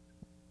down,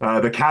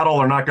 the cattle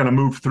are not going to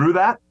move through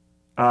that.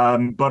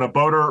 But a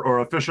boater or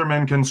a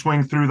fisherman can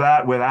swing through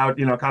that without,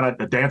 kind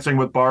of dancing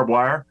with barbed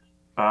wire.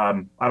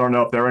 I don't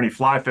know if there are any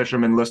fly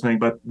fishermen listening,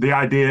 but the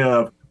idea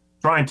of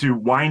trying to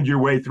wind your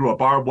way through a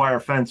barbed wire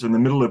fence in the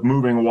middle of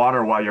moving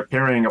water while you're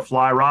carrying a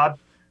fly rod,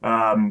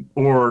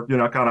 or,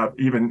 kind of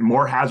even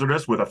more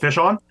hazardous with a fish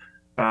on.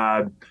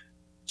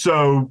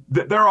 So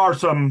there are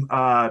some,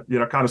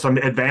 kind of some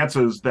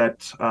advances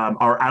that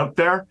are out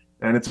there.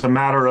 And it's a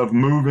matter of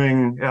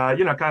moving,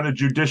 kind of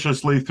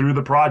judiciously through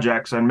the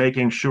projects and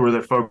making sure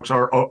that folks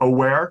are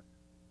aware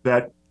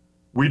that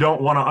we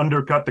don't want to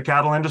undercut the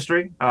cattle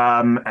industry.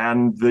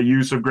 And the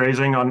use of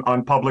grazing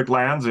on public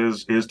lands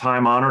is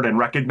time honored and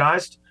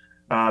recognized.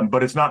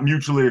 But it's not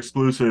mutually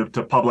exclusive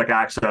to public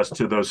access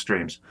to those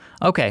streams.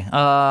 Okay.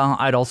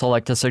 I'd also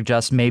like to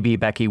suggest maybe,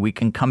 Becky, we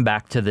can come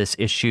back to this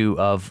issue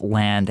of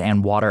land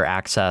and water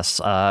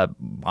access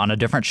on a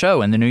different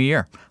show in the new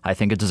year. I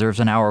think it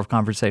deserves an hour of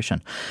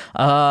conversation.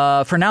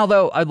 For now,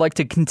 though, I'd like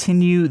to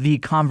continue the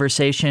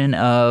conversation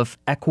of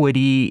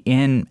equity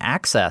in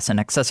access and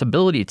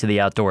accessibility to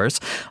the outdoors.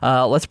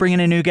 Let's bring in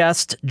a new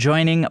guest.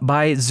 Joining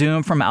by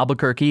Zoom from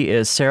Albuquerque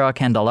is Sarah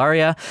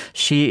Candelaria.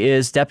 She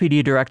is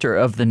Deputy Director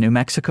of the New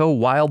Mexico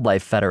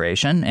Wildlife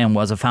Federation and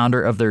was a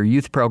founder of their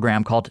youth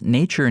program called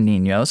Nature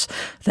Niños.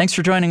 Thanks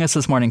for joining us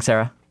this morning,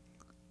 Sarah.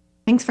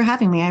 Thanks for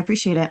having me. I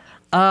appreciate it.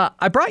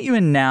 I brought you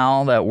in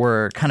now that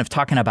we're kind of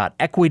talking about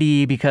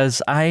equity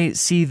because I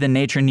see the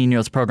Nature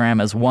Niños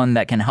program as one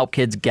that can help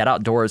kids get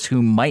outdoors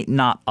who might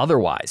not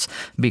otherwise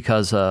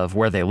because of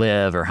where they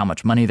live or how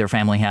much money their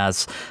family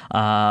has.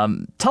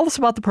 Tell us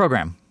about the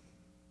program.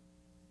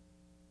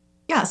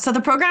 Yeah, so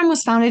the program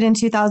was founded in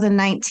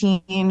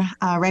 2019,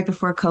 right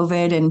before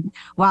COVID. And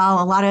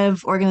while a lot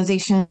of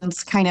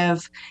organizations kind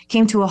of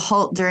came to a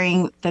halt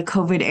during the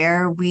COVID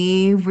era,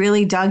 we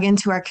really dug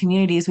into our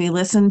communities. We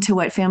listened to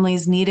what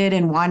families needed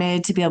and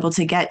wanted to be able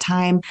to get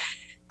time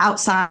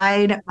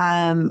outside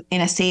in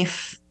a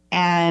safe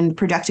and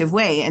productive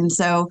way. And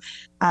so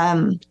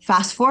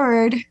fast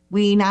forward,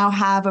 we now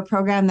have a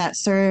program that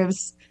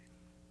serves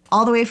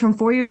all the way from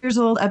 4 years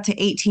old up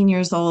to 18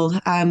 years old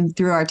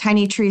through our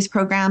Tiny Trees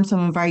program,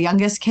 some of our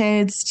youngest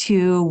kids,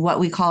 to what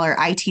we call our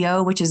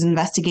ITO, which is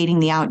investigating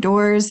the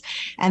outdoors.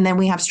 And then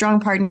we have strong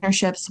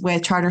partnerships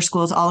with charter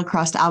schools all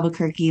across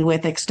Albuquerque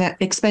with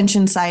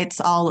expansion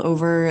sites all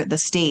over the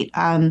state.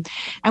 And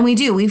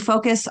we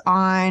focus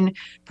on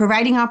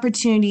providing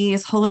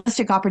opportunities,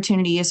 holistic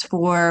opportunities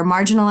for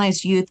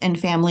marginalized youth and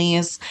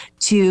families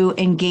to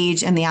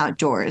engage in the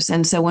outdoors.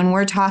 And so when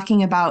we're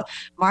talking about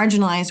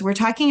marginalized, we're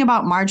talking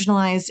about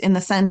marginalized in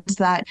the sense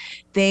that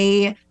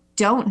they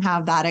don't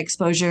have that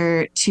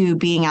exposure to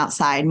being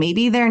outside.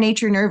 Maybe they're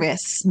nature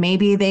nervous.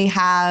 Maybe they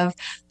have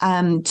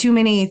too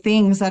many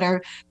things that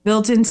are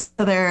built into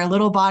their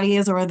little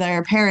bodies or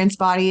their parents'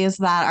 bodies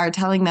that are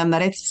telling them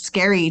that it's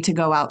scary to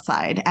go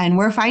outside. And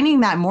we're finding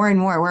that more and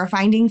more. We're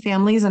finding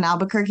families in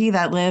Albuquerque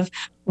that live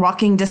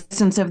walking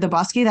distance of the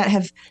bosque that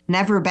have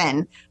never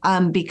been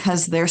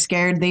because they're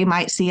scared they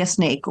might see a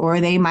snake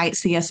or they might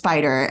see a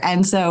spider.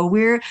 And so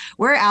we're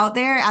out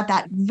there at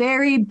that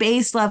very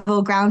base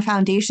level ground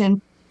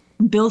foundation,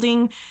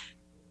 building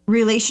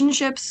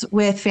relationships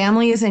with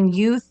families and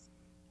youth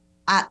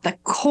at the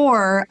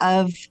core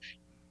of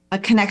a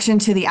connection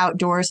to the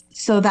outdoors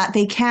so that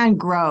they can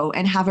grow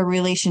and have a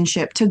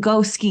relationship to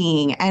go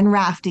skiing and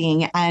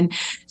rafting and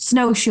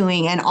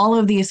snowshoeing and all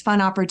of these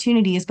fun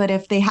opportunities. But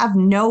if they have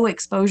no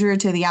exposure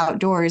to the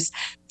outdoors,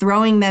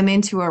 throwing them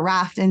into a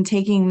raft and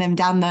taking them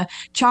down the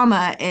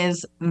Chama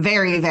is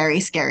very,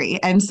 very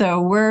scary. And so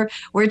we're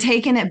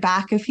taking it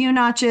back a few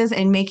notches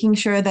and making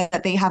sure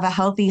that they have a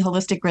healthy,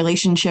 holistic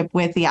relationship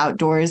with the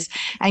outdoors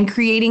and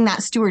creating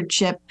that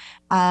stewardship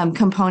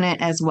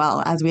component as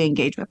well as we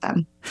engage with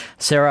them.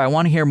 Sarah, I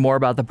want to hear more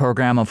about the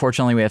program.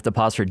 Unfortunately, we have to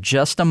pause for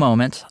just a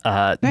moment.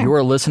 You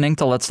are listening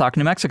to Let's Talk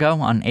New Mexico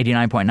on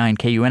 89.9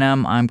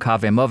 KUNM. I'm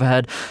Kaveh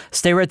Movahed.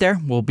 Stay right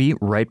there. We'll be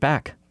right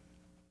back.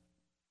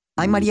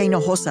 I'm Maria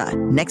Hinojosa.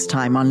 Next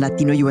time on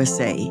Latino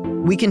USA,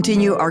 we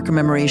continue our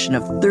commemoration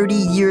of 30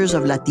 years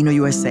of Latino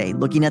USA,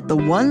 looking at the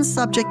one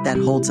subject that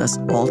holds us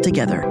all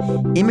together,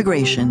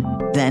 immigration,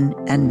 then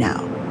and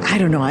now. I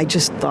don't know, I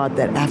just thought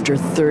that after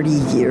 30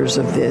 years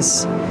of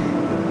this,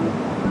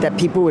 that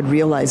people would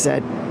realize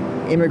that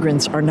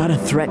immigrants are not a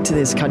threat to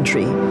this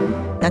country.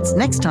 That's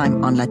next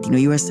time on Latino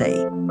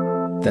USA.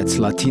 That's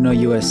Latino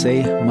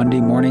USA,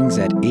 Monday mornings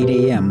at 8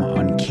 a.m.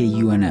 on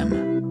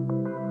KUNM.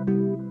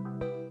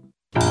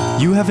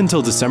 You have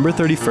until December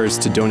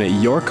 31st to donate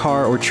your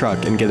car or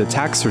truck and get a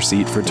tax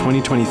receipt for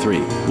 2023.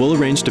 We'll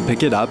arrange to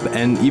pick it up,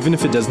 and even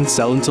if it doesn't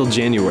sell until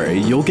January,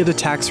 you'll get a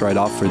tax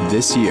write-off for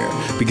this year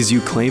because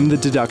you claimed the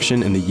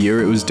deduction in the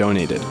year it was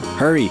donated.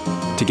 Hurry!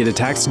 To get a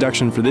tax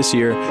deduction for this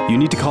year, you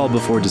need to call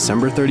before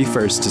December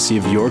 31st to see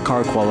if your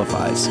car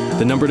qualifies.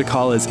 The number to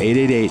call is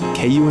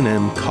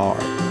 888-KUNM-CAR.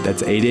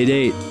 That's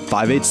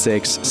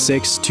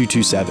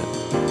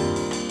 888-586-6227.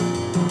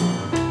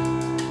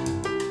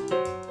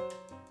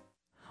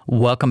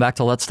 Welcome back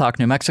to Let's Talk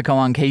New Mexico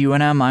on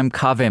KUNM. I'm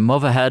Kaveh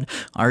Movahed.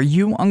 Are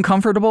you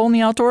uncomfortable in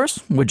the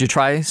outdoors? Would you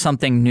try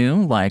something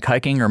new like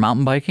hiking or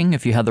mountain biking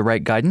if you had the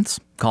right guidance?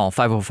 Call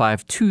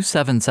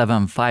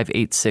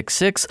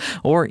 505-277-5866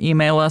 or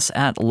email us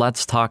at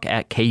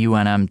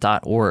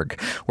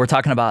letstalk@kunm.org. We're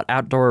talking about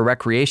outdoor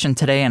recreation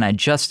today, and I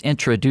just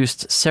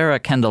introduced Sarah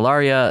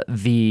Candelaria,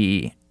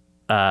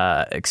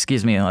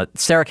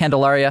 Sarah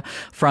Candelaria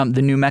from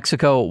the New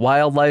Mexico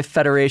Wildlife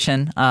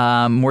Federation.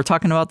 We're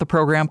talking about the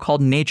program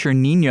called Nature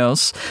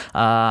Niños.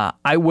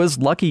 I was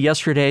lucky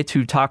yesterday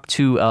to talk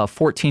to a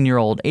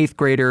 14-year-old 8th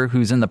grader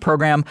who's in the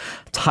program.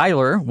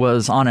 Tyler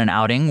was on an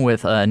outing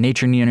with a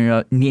Nature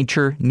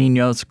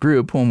Niños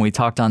group when we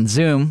talked on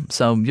Zoom,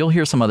 so you'll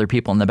hear some other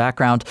people in the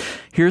background.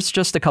 Here's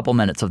just a couple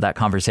minutes of that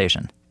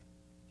conversation.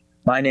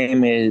 My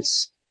name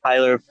is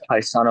Tyler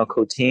Paisano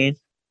Cotin.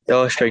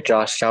 Illustrate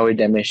Josh Shawi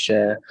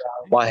Demisha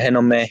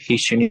Wahenome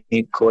Hishuni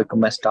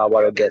Koikumesta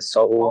Waroget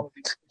Soul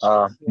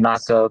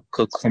Naka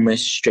Kukumish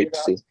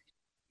Stripsy.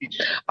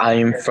 I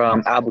am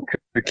from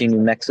Albuquerque, New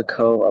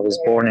Mexico. I was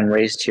born and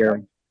raised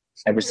here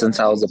ever since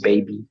I was a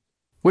baby.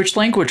 Which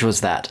language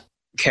was that?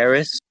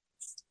 Caris.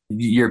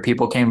 Your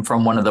people came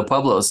from one of the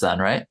pueblos then,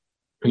 right?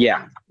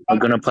 Yeah,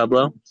 Laguna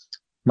Pueblo.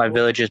 My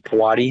village is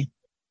Pewati.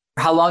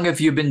 How long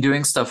have you been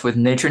doing stuff with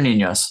Nature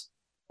Niños?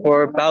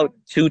 For about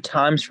 2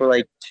 times for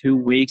like 2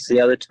 weeks.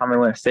 The other time I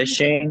went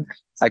fishing,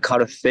 I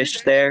caught a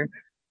fish there.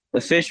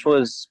 The fish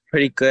was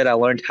pretty good. I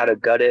learned how to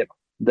gut it.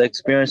 The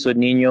experience with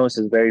Niños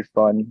is very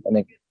fun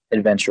and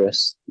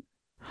adventurous.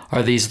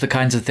 Are these the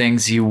kinds of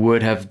things you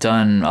would have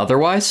done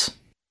otherwise?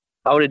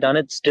 I would have done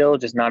it still,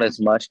 just not as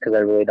much because I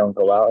really don't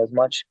go out as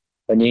much.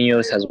 But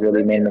Niños has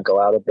really made me go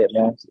out a bit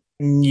more.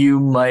 You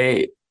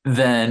might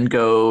then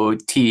go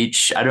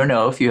teach, I don't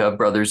know if you have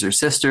brothers or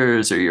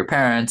sisters or your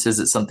parents. Is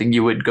it something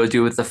you would go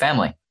do with the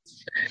family?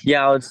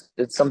 Yeah,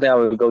 it's something I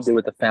would go do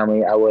with the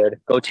family. I would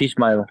go teach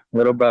my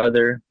little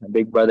brother, my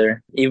big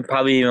brother,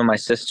 probably even my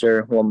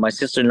sister. Well, my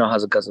sister knows how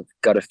to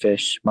gut a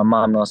fish. My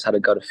mom knows how to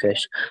gut a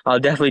fish. I'll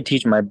definitely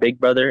teach my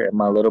big brother and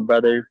my little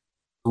brother.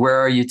 Where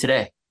are you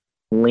today?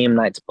 Liam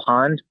Knight's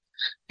Pond.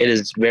 It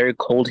is very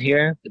cold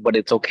here, but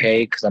it's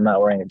okay because I'm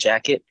not wearing a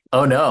jacket.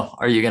 Oh no,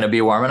 are you going to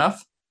be warm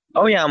enough?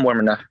 Oh yeah, I'm warm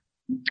enough.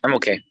 I'm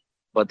okay.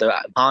 But the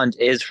pond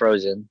is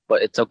frozen,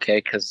 but it's okay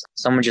because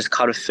someone just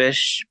caught a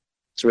fish.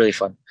 It's really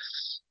fun.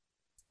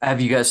 Have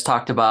you guys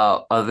talked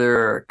about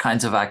other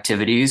kinds of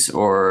activities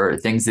or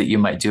things that you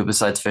might do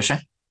besides fishing?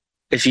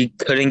 If you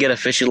couldn't get a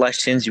fishing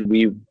license,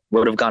 we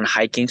would have gone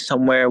hiking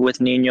somewhere with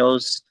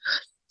Niños.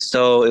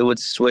 So it would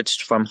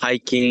switch from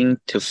hiking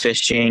to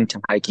fishing to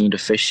hiking to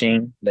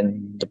fishing.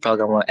 Then the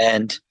program will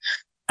end.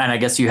 And I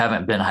guess you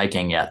haven't been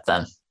hiking yet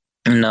then?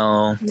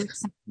 No,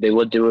 they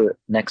will do it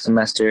next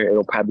semester.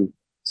 It'll probably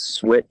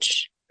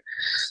switch.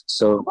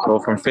 So go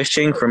from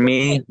fishing for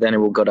me, then it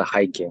will go to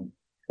hiking,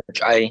 which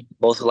I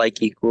both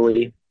like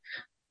equally.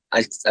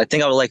 I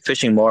think I would like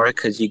fishing more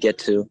because you get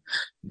to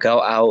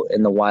go out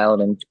in the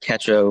wild and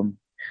catch an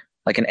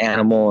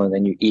animal and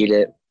then you eat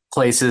it.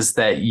 Places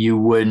that you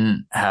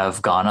wouldn't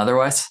have gone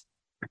otherwise?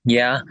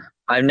 Yeah,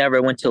 I've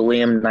never went to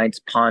Liam Knight's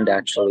Pond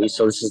actually,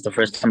 so this is the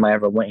first time I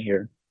ever went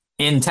here.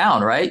 In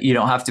town, right? You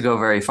don't have to go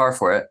very far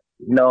for it.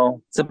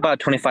 No, it's about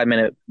a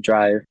 25-minute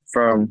drive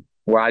from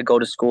where I go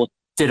to school.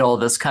 Did all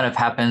this kind of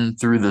happen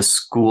through the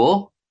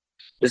school?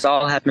 This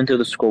all happened through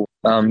the school.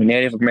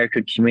 Native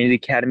American Community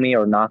Academy,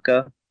 or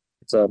NACA.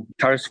 It's a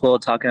charter school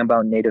talking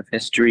about Native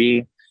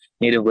history,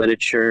 Native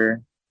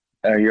literature,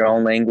 your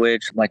own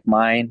language, like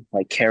mine,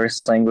 like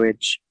Caris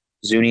language,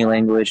 Zuni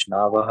language,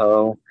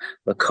 Navajo,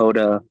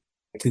 Lakota.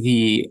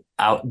 The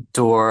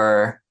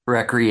outdoor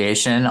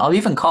recreation, I'll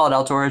even call it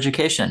outdoor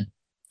education.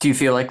 Do you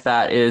feel like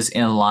that is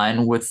in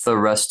line with the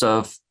rest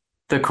of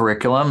the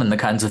curriculum and the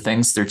kinds of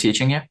things they're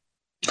teaching you?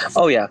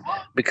 Oh, yeah,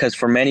 because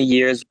for many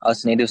years,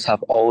 us natives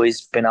have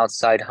always been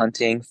outside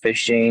hunting,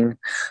 fishing,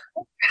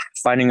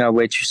 finding our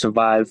way to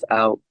survive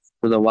out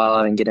for the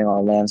wild and getting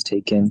our lands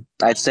taken.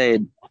 I'd say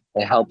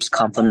it helps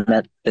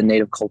complement the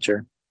native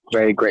culture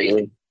very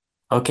greatly.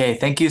 Okay,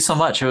 thank you so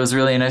much. It was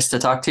really nice to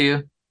talk to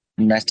you.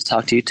 Nice to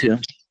talk to you too.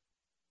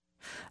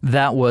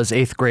 That was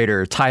 8th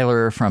grader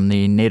Tyler from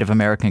the Native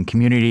American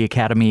Community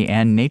Academy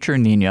and Nature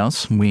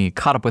Niños. We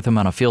caught up with him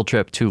on a field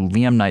trip to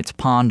Liam Knight's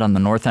Pond on the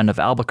north end of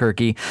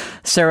Albuquerque.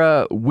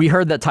 Sarah, we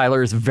heard that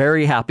Tyler is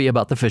very happy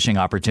about the fishing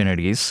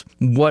opportunities.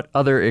 What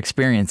other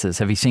experiences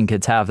have you seen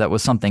kids have that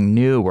was something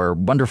new or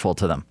wonderful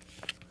to them?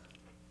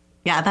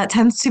 Yeah, that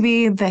tends to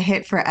be the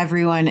hit for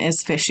everyone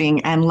is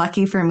fishing. And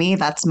lucky for me,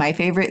 that's my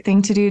favorite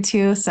thing to do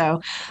too.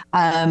 So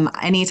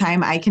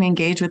anytime I can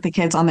engage with the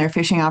kids on their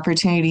fishing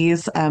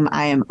opportunities,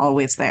 I am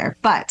always there.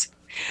 But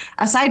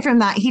aside from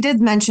that, he did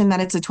mention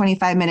that it's a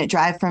 25-minute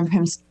drive from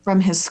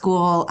his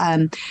school.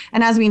 And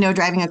as we know,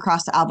 driving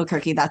across to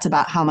Albuquerque, that's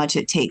about how much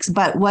it takes.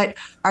 But what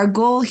our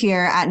goal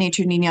here at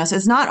Nature Niños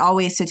is not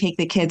always to take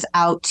the kids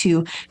out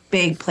to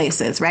big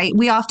places, right?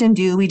 We often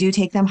do. We do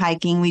take them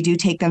hiking. We do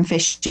take them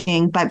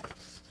fishing. But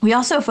we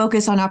also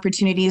focus on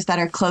opportunities that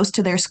are close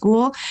to their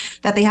school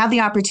that they have the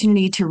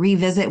opportunity to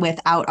revisit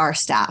without our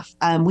staff.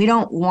 We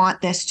don't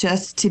want this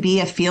just to be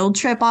a field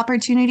trip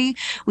opportunity.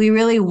 We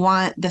really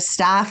want the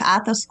staff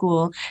at the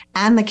school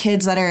and the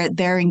kids that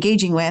they're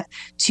engaging with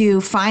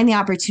to find the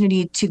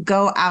opportunity to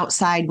go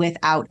outside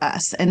without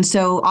us. And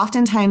so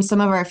oftentimes some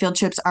of our field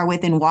trips are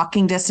within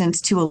walking distance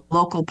to a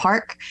local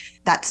park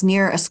that's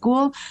near a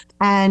school.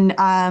 And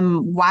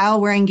while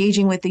we're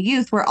engaging with the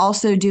youth, we're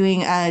also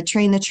doing a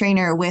train the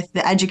trainer with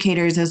the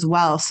educators as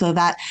well, so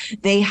that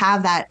they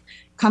have that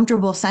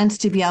comfortable sense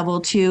to be able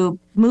to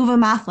move a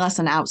math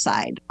lesson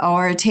outside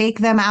or take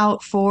them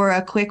out for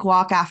a quick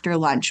walk after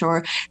lunch,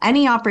 or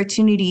any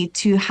opportunity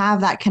to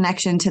have that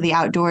connection to the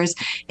outdoors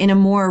in a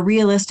more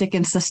realistic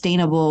and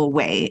sustainable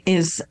way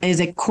is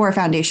a core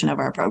foundation of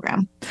our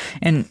program.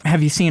 And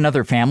have you seen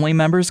other family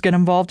members get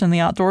involved in the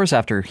outdoors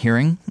after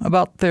hearing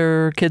about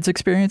their kids'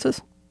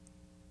 experiences?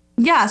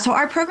 Yeah, so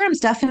our programs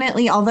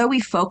definitely, although we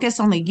focus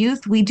on the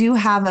youth, we do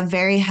have a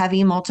very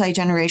heavy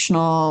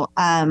multi-generational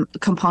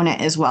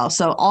component as well.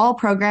 So all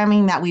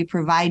programming that we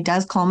provide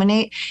does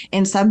culminate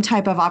in some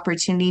type of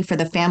opportunity for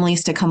the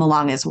families to come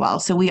along as well.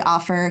 So we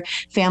offer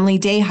family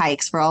day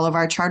hikes for all of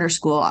our charter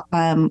school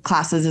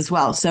classes as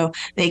well. So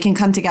they can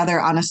come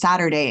together on a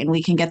Saturday and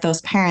we can get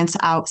those parents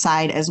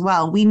outside as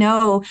well. We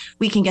know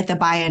we can get the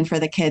buy-in for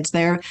the kids.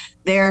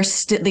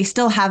 They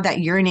still have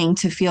that yearning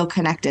to feel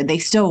connected. They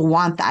still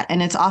want that.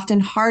 And it's often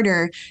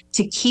harder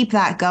to keep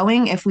that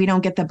going if we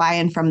don't get the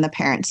buy-in from the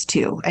parents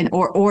too, and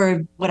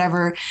or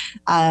whatever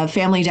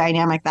family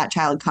dynamic that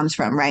child comes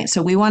from, right?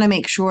 So we want to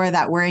make sure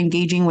that we're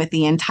engaging with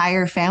the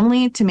entire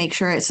family to make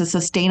sure it's a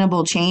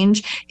sustainable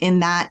change in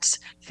that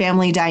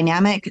family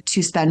dynamic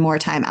to spend more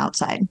time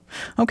outside.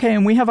 Okay,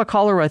 and we have a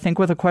caller, I think,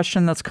 with a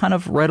question that's kind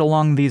of right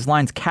along these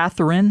lines.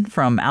 Catherine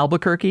from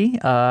Albuquerque.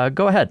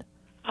 Go ahead.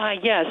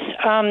 Yes,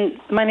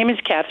 my name is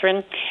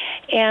Catherine,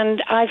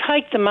 and I've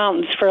hiked the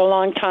mountains for a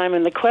long time,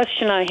 and the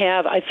question I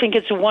have, I think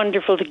it's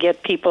wonderful to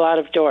get people out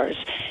of doors.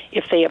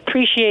 If they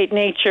appreciate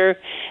nature,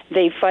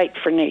 they fight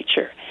for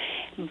nature.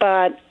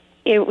 But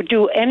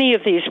do any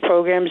of these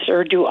programs,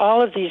 or do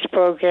all of these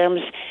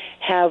programs,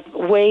 have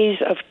ways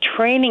of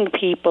training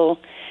people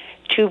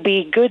to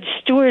be good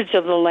stewards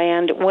of the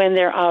land when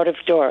they're out of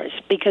doors?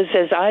 Because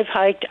as I've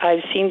hiked,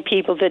 I've seen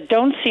people that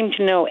don't seem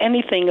to know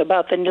anything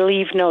about the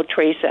leave no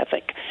trace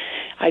ethic.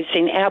 I've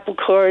seen apple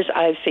cores,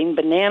 I've seen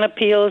banana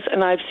peels,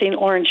 and I've seen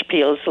orange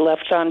peels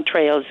left on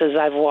trails as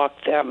I've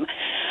walked them.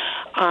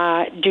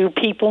 Do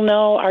people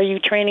know, are you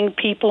training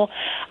people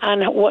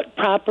on what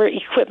proper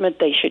equipment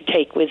they should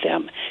take with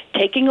them?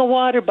 Taking a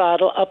water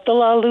bottle up the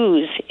La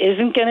Luz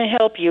isn't going to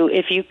help you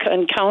if you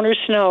encounter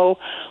snow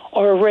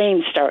or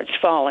rain starts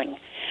falling.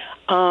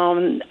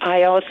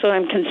 I also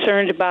am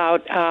concerned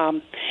about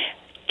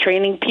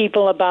training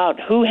people about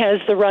who has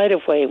the right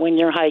of way when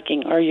you're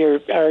hiking or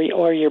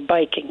you're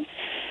biking.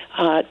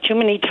 Too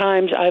many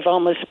times I've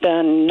almost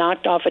been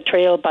knocked off a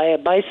trail by a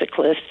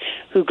bicyclist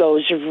who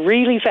goes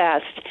really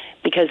fast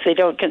because they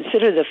don't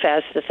consider the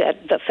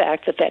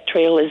fact that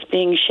trail is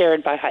being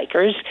shared by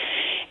hikers.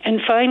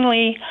 And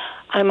finally,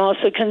 I'm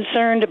also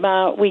concerned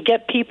about, we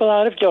get people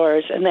out of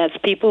doors, and that's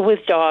people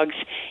with dogs.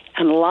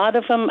 And a lot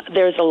of them,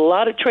 there's a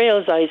lot of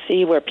trails I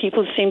see where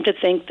people seem to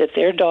think that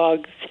their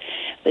dogs,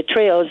 the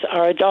trails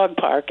are a dog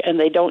park, and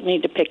they don't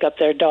need to pick up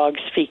their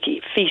dog's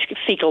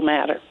fecal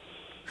matter.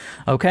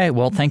 Okay,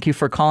 well, thank you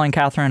for calling,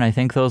 Catherine. I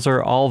think those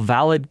are all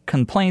valid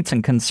complaints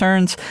and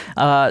concerns.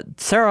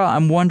 Sarah,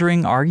 I'm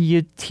wondering, are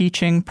you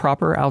teaching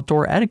proper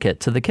outdoor etiquette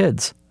to the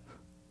kids?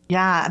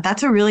 Yeah,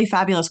 that's a really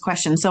fabulous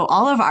question. So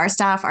all of our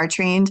staff are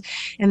trained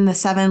in the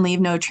 7 Leave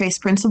No Trace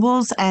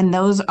principles, and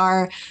those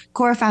are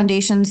core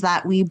foundations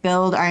that we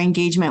build our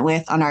engagement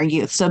with on our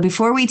youth. So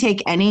before we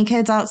take any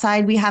kids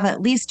outside, we have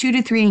at least 2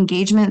 to 3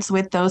 engagements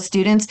with those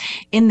students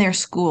in their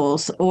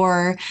schools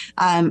or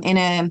in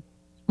a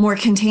more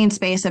contained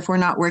space if we're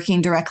not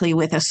working directly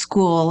with a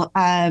school.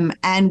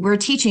 And we're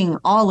teaching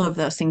all of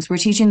those things. We're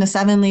teaching the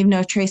 7 Leave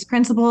No Trace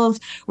principles.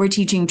 We're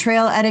teaching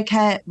trail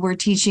etiquette. We're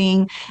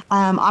teaching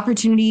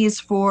opportunities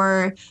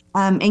for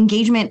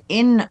engagement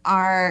in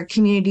our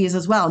communities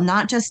as well,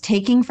 not just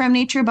taking from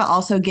nature, but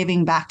also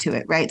giving back to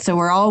it, right? So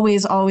we're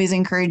always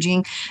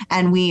encouraging,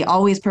 and we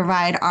always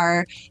provide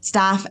our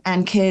staff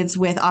and kids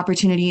with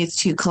opportunities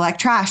to collect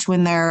trash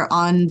when they're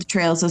on the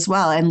trails as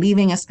well, and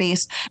leaving a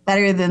space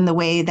better than the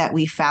way that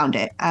we found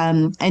it.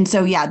 And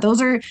so, yeah,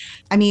 those are,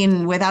 I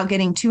mean, without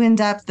getting too in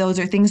depth, those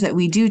are things that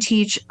we do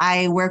teach.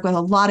 I work with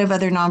a lot of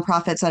other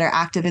nonprofits that are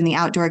active in the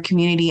outdoor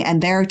community,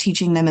 and they're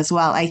teaching them as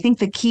well. I think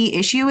the key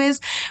issue is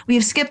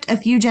we've skipped a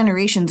few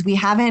generations. We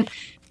haven't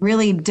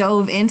really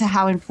dove into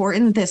how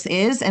important this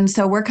is. And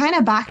so we're kind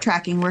of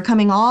backtracking. We're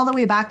coming all the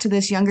way back to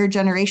this younger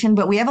generation,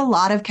 but we have a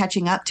lot of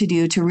catching up to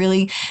do to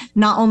really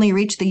not only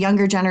reach the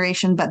younger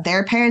generation, but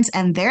their parents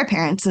and their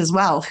parents as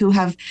well, who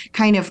have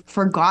kind of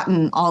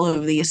forgotten all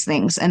of these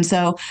things. And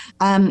so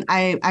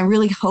I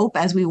really hope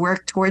as we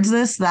work towards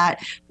this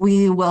that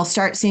we will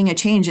start seeing a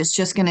change. It's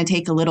just going to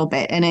take a little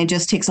bit. And it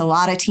just takes a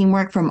lot of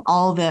teamwork from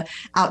all the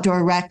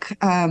outdoor rec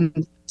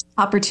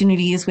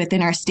opportunities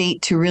within our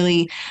state to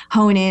really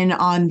hone in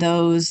on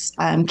those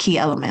key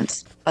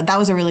elements. But that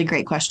was a really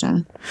great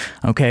question.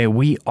 Okay,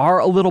 we are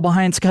a little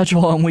behind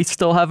schedule, and we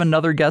still have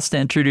another guest to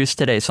introduce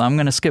today. So I'm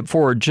going to skip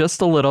forward just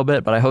a little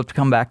bit, but I hope to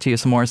come back to you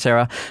some more,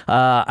 Sarah.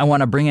 I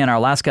want to bring in our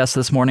last guest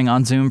this morning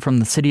on Zoom from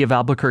the city of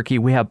Albuquerque.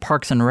 We have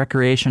Parks and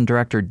Recreation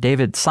Director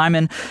David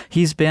Simon.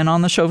 He's been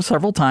on the show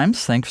several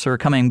times. Thanks for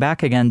coming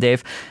back again,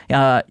 Dave.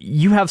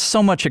 You have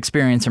so much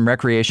experience in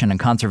recreation and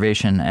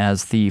conservation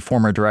as the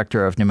former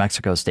director of New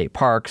Mexico State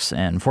Parks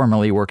and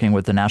formerly working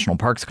with the National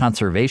Parks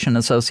Conservation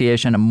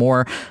Association and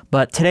more.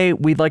 But today,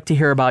 we'd like to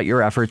hear about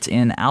your efforts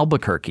in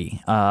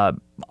Albuquerque. A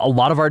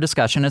lot of our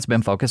discussion has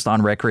been focused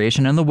on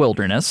recreation in the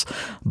wilderness,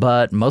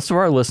 but most of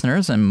our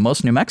listeners and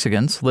most New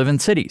Mexicans live in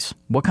cities.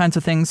 What kinds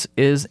of things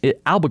is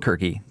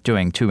Albuquerque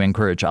doing to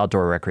encourage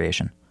outdoor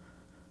recreation?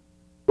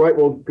 Right.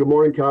 Well, good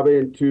morning, Kaveh,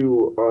 and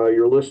to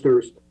your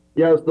listeners.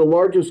 Yeah, as the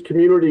largest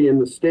community in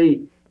the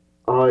state,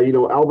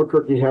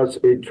 Albuquerque has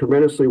a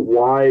tremendously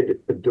wide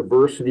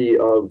diversity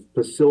of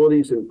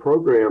facilities and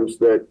programs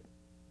that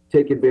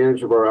take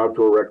advantage of our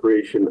outdoor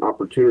recreation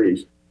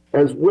opportunities,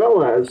 as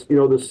well as,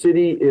 the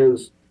city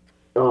is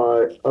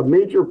a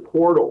major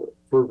portal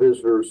for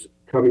visitors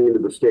coming into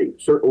the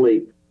state.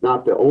 Certainly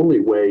not the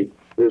only way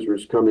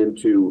visitors come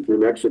into New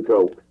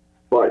Mexico,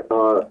 but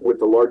with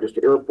the largest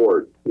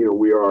airport,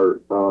 we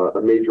are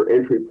a major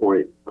entry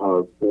point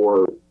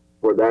for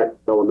that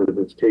element of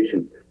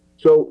visitation.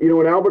 So,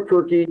 in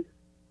Albuquerque,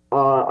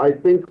 I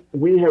think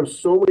we have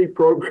so many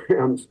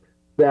programs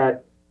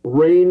that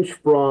range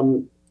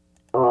from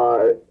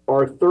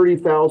our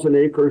 30,000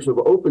 acres of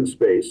open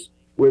space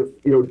with,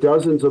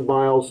 dozens of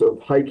miles of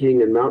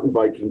hiking and mountain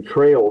biking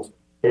trails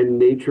and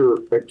nature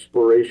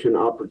exploration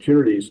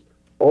opportunities,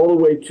 all the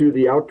way to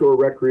the outdoor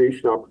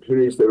recreation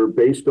opportunities that are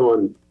based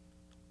on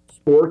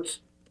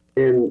sports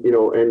and,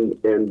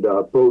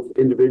 both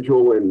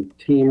individual and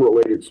team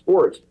related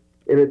sports.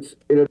 And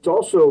it's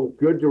also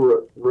good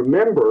to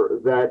remember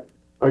that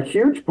a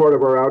huge part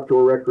of our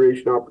outdoor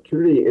recreation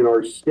opportunity in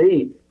our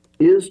state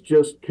is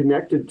just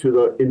connected to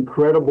the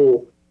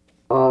incredible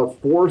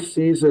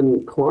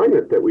four-season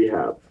climate that we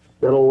have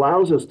that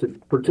allows us to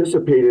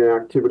participate in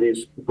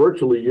activities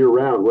virtually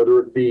year-round, whether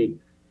it be,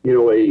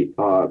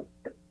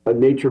 a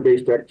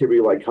nature-based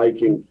activity like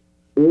hiking,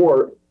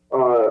 or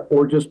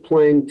just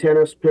playing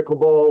tennis,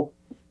 pickleball,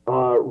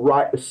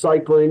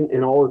 cycling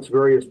in all its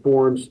various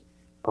forms,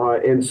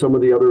 and some of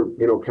the other,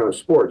 kind of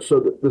sports. So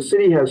the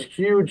city has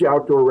huge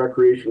outdoor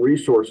recreation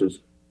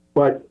resources,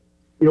 but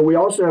we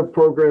also have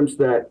programs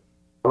that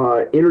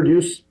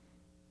introduce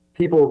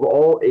people of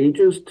all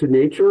ages to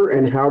nature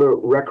and how to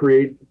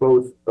recreate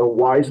both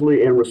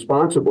wisely and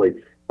responsibly.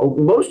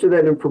 Most of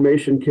that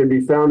information can be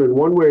found in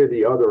one way or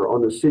the other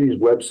on the city's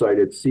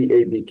website at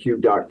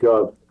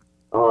cabq.gov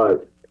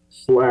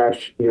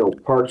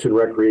 / parks and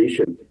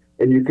recreation.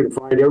 And you can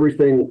find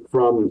everything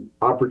from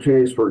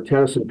opportunities for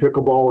tennis and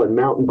pickleball and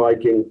mountain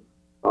biking,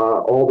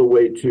 all the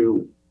way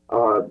to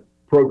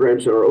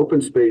programs in our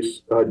open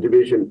space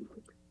division.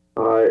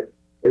 And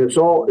it's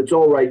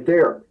all right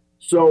there.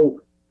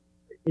 So,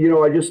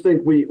 I just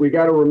think we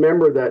got to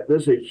remember that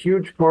this is a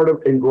huge part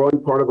of and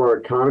growing part of our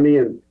economy.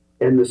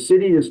 And the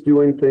city is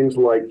doing things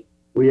like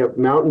we have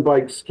mountain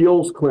bike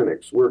skills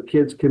clinics where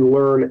kids can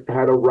learn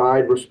how to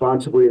ride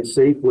responsibly and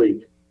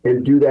safely,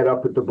 and do that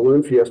up at the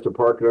Balloon Fiesta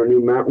Park in our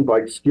new mountain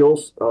bike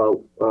skills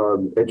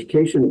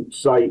education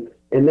site,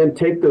 and then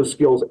take those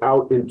skills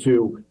out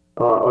into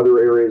other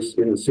areas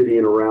in the city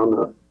and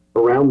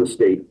around the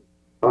state.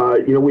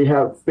 We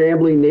have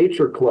family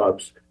nature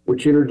clubs,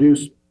 which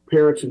introduce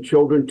parents and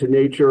children to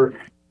nature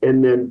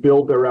and then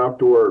build their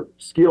outdoor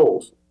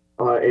skills.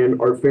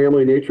 And our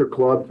family nature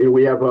club,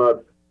 we have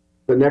the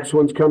next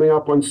one's coming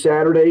up on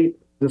Saturday,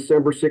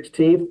 December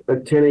 16th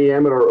at 10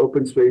 a.m. at our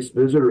Open Space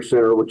Visitor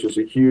Center, which is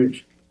a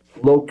huge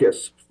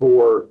locus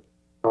for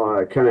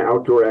kind of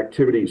outdoor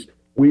activities.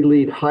 We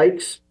lead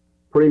hikes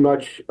pretty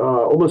much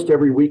almost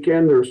every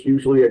weekend. There's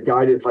usually a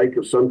guided hike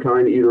of some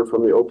kind, either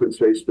from the Open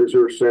Space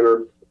Visitor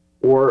Center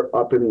or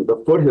up in the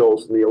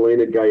foothills in the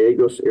Elena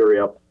Gallegos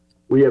area.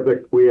 We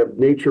have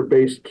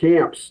nature-based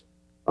camps.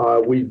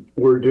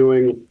 We're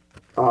doing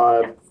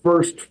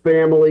first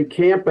family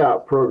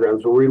camp-out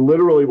programs where we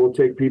literally will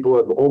take people who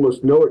have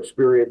almost no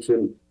experience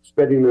in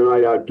spending the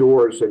night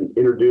outdoors and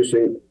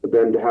introducing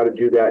them to how to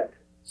do that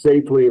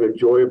safely and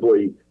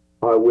enjoyably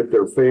with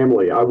their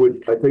family. I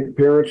think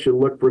parents should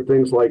look for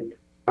things like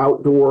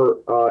outdoor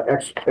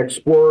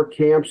explorer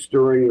camps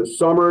during the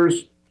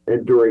summers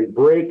and during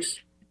breaks.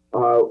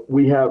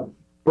 We have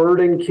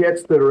birding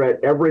kits that are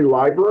at every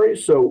library,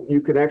 so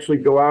you can actually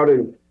go out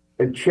and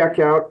check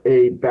out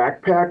a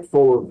backpack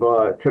full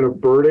of kind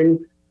of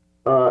birding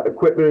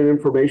equipment and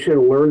information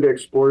and learn to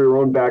explore your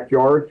own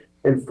backyard.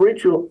 And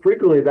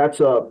frequently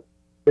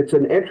it's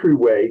an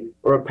entryway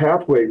or a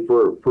pathway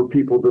for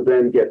people to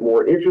then get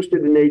more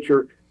interested in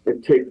nature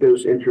and take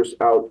those interests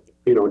out,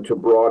 into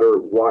broader,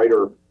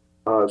 wider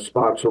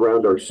spots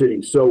around our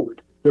city. So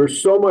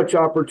there's so much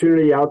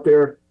opportunity out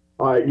there.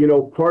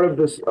 Part of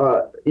this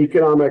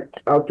economic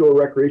outdoor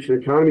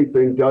recreation economy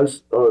thing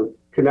does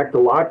connect a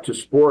lot to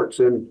sports.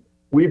 And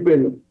we've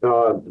been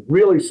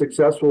really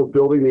successful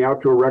building the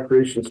outdoor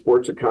recreation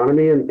sports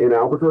economy in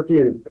Albuquerque.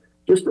 And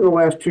just in the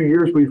last 2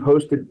 years, we've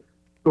hosted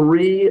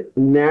 3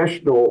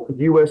 national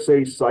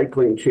USA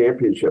cycling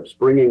championships,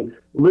 bringing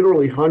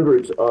literally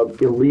hundreds of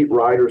elite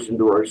riders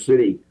into our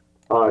city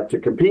to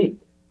compete.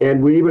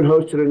 And we even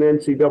hosted an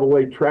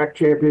NCAA track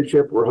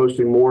championship. We're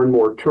hosting more and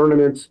more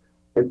tournaments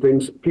and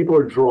things. People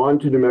are drawn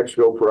to New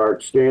Mexico for our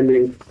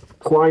outstanding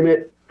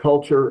climate,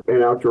 culture,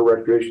 and outdoor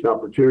recreation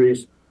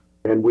opportunities.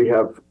 And we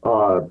have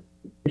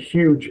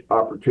huge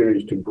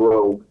opportunities to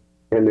grow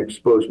and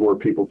expose more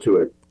people to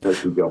it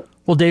as we go.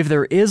 Well, Dave,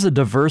 there is a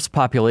diverse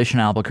population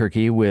in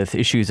Albuquerque with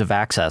issues of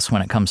access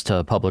when it comes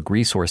to public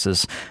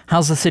resources.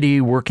 How's the city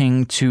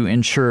working to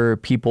ensure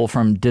people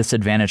from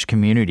disadvantaged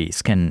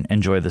communities can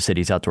enjoy the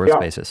city's outdoor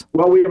spaces?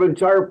 Well, we have an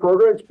entire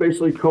program. It's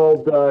basically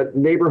called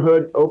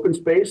Neighborhood Open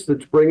Space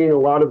that's bringing a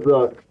lot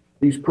of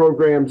these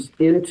programs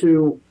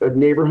into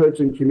neighborhoods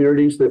and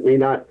communities that may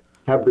not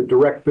have the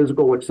direct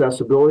physical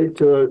accessibility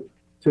to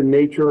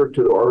nature or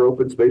to our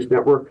open space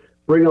network.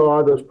 Bring a lot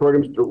of those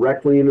programs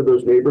directly into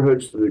those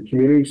neighborhoods through the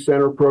community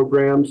center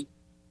programs,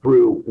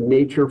 through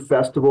nature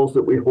festivals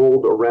that we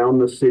hold around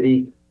the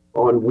city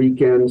on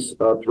weekends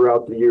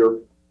throughout the year,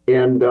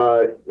 and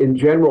in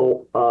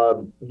general,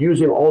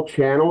 using all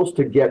channels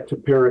to get to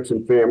parents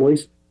and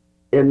families.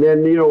 And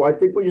then, I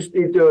think we just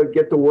need to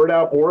get the word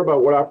out more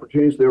about what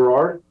opportunities there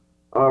are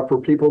for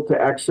people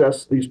to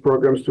access these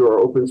programs through our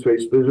Open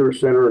Space Visitor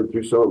Center and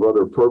through some of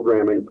other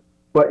programming.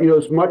 But,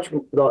 it's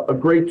a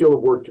great deal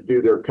of work to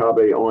do there,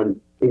 Kaveh, on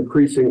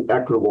increasing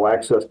equitable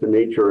access to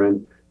nature.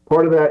 And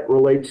part of that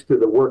relates to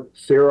the work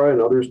Sarah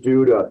and others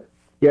do to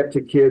get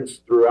to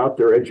kids throughout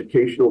their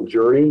educational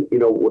journey,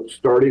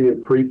 starting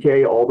in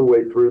pre-K all the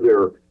way through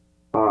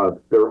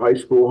their high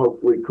school,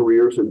 hopefully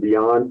careers and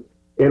beyond.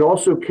 And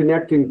also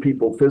connecting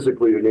people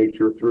physically to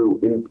nature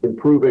through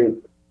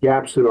improving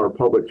gaps in our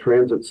public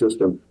transit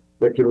system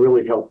that can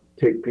really help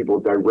take people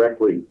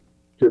directly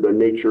to the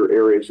nature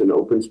areas and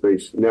open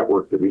space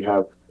network that we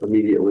have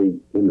immediately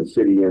in the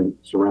city and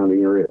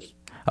surrounding areas.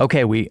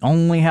 Okay, we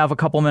only have a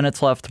couple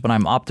minutes left, but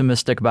I'm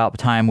optimistic about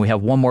time. We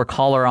have one more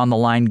caller on the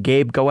line.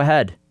 Gabe, go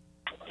ahead.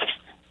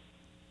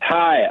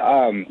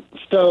 Hi.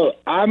 So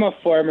I'm a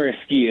former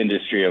ski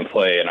industry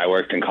employee, and I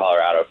worked in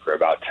Colorado for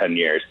about 10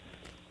 years.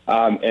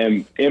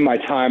 And in my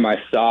time, I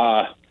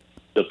saw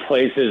the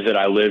places that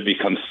I lived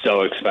become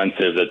so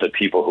expensive that the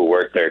people who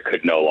worked there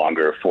could no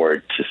longer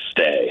afford to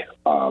stay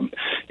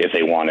if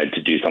they wanted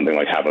to do something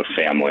like have a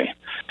family.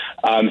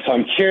 So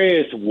I'm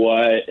curious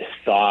what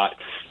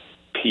thoughts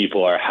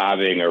people are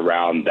having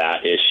around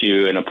that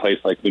issue in a place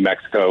like New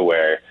Mexico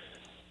where,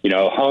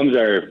 homes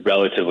are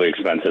relatively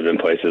expensive in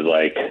places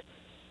like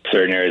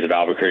certain areas of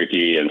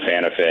Albuquerque and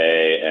Santa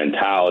Fe and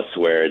Taos,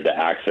 where the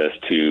access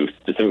to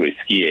specifically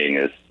skiing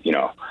is,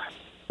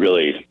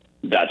 really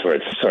that's where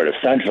it's sort of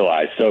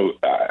centralized. So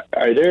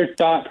are there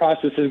thought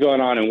processes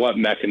going on, and what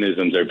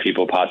mechanisms are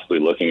people possibly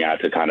looking at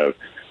to kind of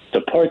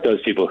support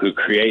those people who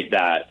create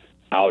that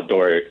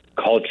outdoor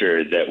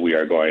culture that we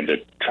are going to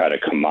try to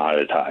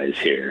commoditize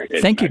here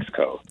in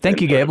Mexico?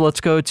 Thank you, Gabe.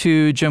 Let's go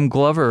to Jim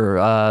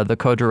Glover, the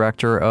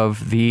co-director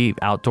of the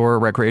Outdoor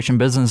Recreation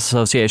Business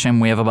Association.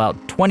 We have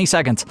about 20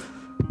 seconds.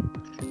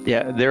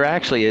 Yeah, they're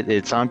actually,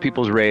 it's on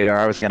people's radar.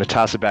 I was going to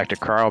toss it back to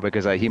Carl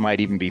because he might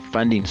even be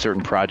funding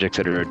certain projects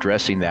that are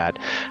addressing that.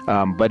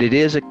 But it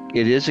is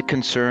a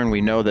concern.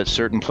 We know that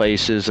certain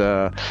places,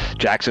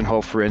 Jackson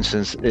Hole, for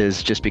instance,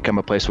 is just become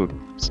a place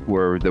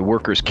where the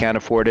workers can't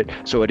afford it.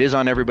 So it is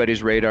on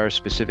everybody's radar.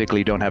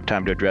 Specifically, don't have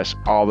time to address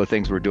all the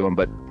things we're doing,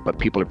 but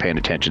people are paying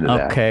attention to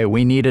that. Okay,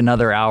 we need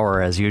another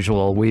hour as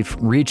usual. We've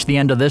reached the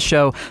end of this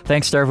show.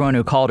 Thanks to everyone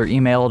who called or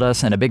emailed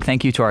us, and a big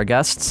thank you to our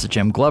guests,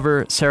 Jim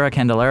Glover, Sarah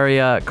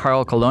Candelaria,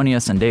 Carl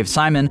Colonius, and Dave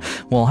Simon.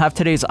 We'll have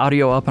today's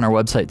audio up on our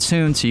website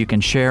soon so you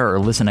can share or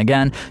listen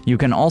again. You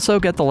can also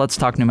get the Let's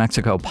Talk New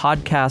Mexico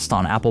podcast podcast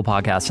on Apple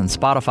Podcasts and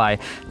Spotify.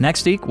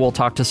 Next week, we'll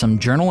talk to some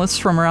journalists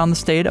from around the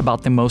state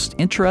about the most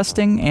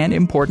interesting and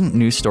important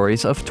news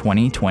stories of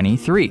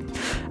 2023.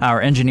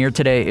 Our engineer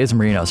today is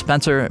Marino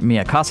Spencer.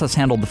 Mia Casas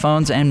handled the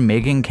phones, and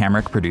Megan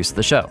Kamrick produced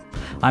the show.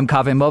 I'm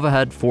Kaveh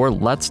Movahed for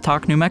Let's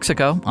Talk New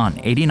Mexico on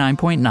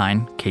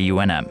 89.9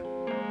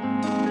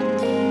 KUNM.